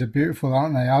 those days are beautiful,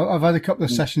 aren't they? I've had a couple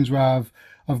of sessions where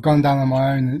I've gone down on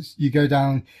my own. You go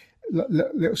down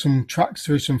some tracks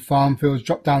through some farm fields,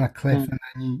 drop down a cliff, and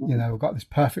then you know, got this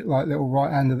perfect little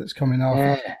right-hander that's coming off.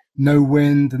 Yeah. No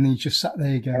wind, and then you just sat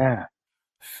there again. Yeah.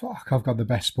 Fuck, I've got the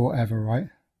best sport ever, right?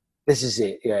 This is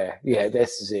it. Yeah,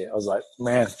 this is it. I was like,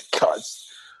 man, God.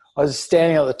 I was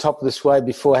standing at the top of this wave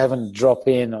before having to drop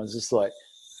in. I was just like,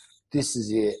 this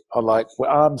is it. I like, with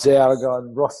arms out, I go,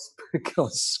 and Ross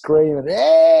goes screaming,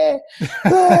 yeah.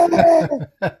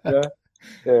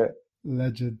 Yeah.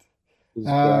 Legend. It was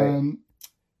great.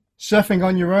 Surfing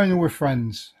on your own or with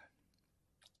friends?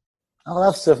 I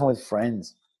love surfing with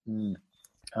friends.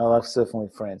 I love surfing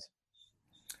with friends.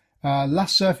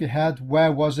 Last surf you had,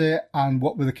 where was it and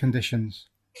what were the conditions?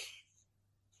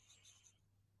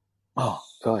 Oh,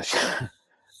 gosh.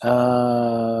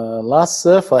 Last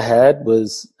surf I had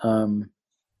was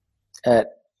at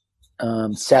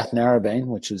South Narrabeen,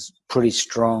 which is pretty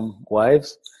strong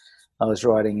waves. I was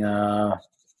riding a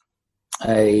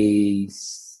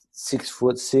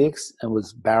 6'6" and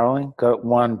was barreling. Got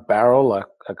one barrel, like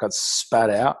I got spat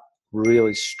out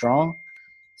really strong.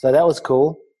 So that was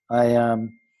cool. That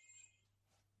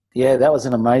was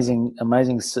an amazing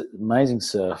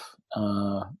surf.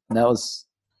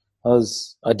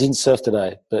 I didn't surf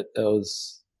today, but that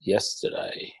was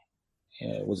yesterday.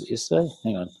 Yeah, was it yesterday?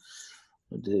 Hang on.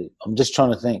 I'm just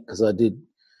trying to think because I had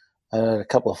a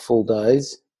couple of full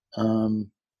days.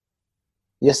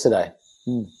 Yesterday.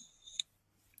 It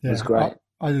was great.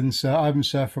 I didn't surf. I haven't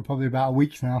surfed for probably about a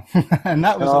week now, and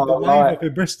that was at the wave up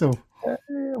in Bristol.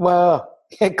 Well,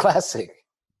 yeah, classic.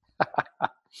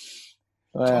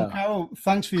 Wow. Tom Carroll,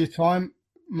 thanks for your time,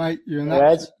 mate. You're an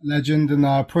absolute legend, and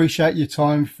I appreciate your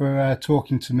time for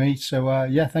talking to me. So,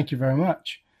 thank you very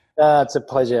much. It's a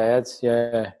pleasure, Ads.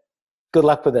 Yeah. Good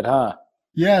luck with it, huh?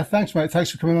 Yeah, thanks, mate. Thanks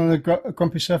for coming on the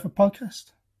Grumpy Surfer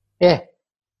podcast. Yeah.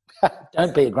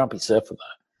 Don't be a grumpy surfer,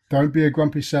 though. Don't be a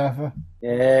grumpy surfer.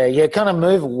 Yeah, kind of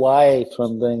move away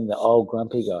from being the old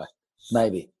grumpy guy.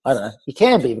 Maybe. I don't know. You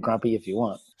can be grumpy if you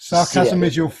want. Sarcasm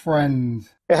is your friend.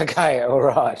 Okay, all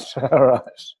right.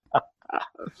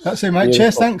 That's it, mate. Beautiful.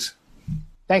 Cheers, thanks.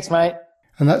 Thanks, mate.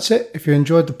 And that's it. If you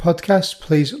enjoyed the podcast,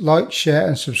 please like, share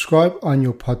and subscribe on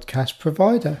your podcast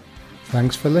provider.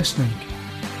 Thanks for listening.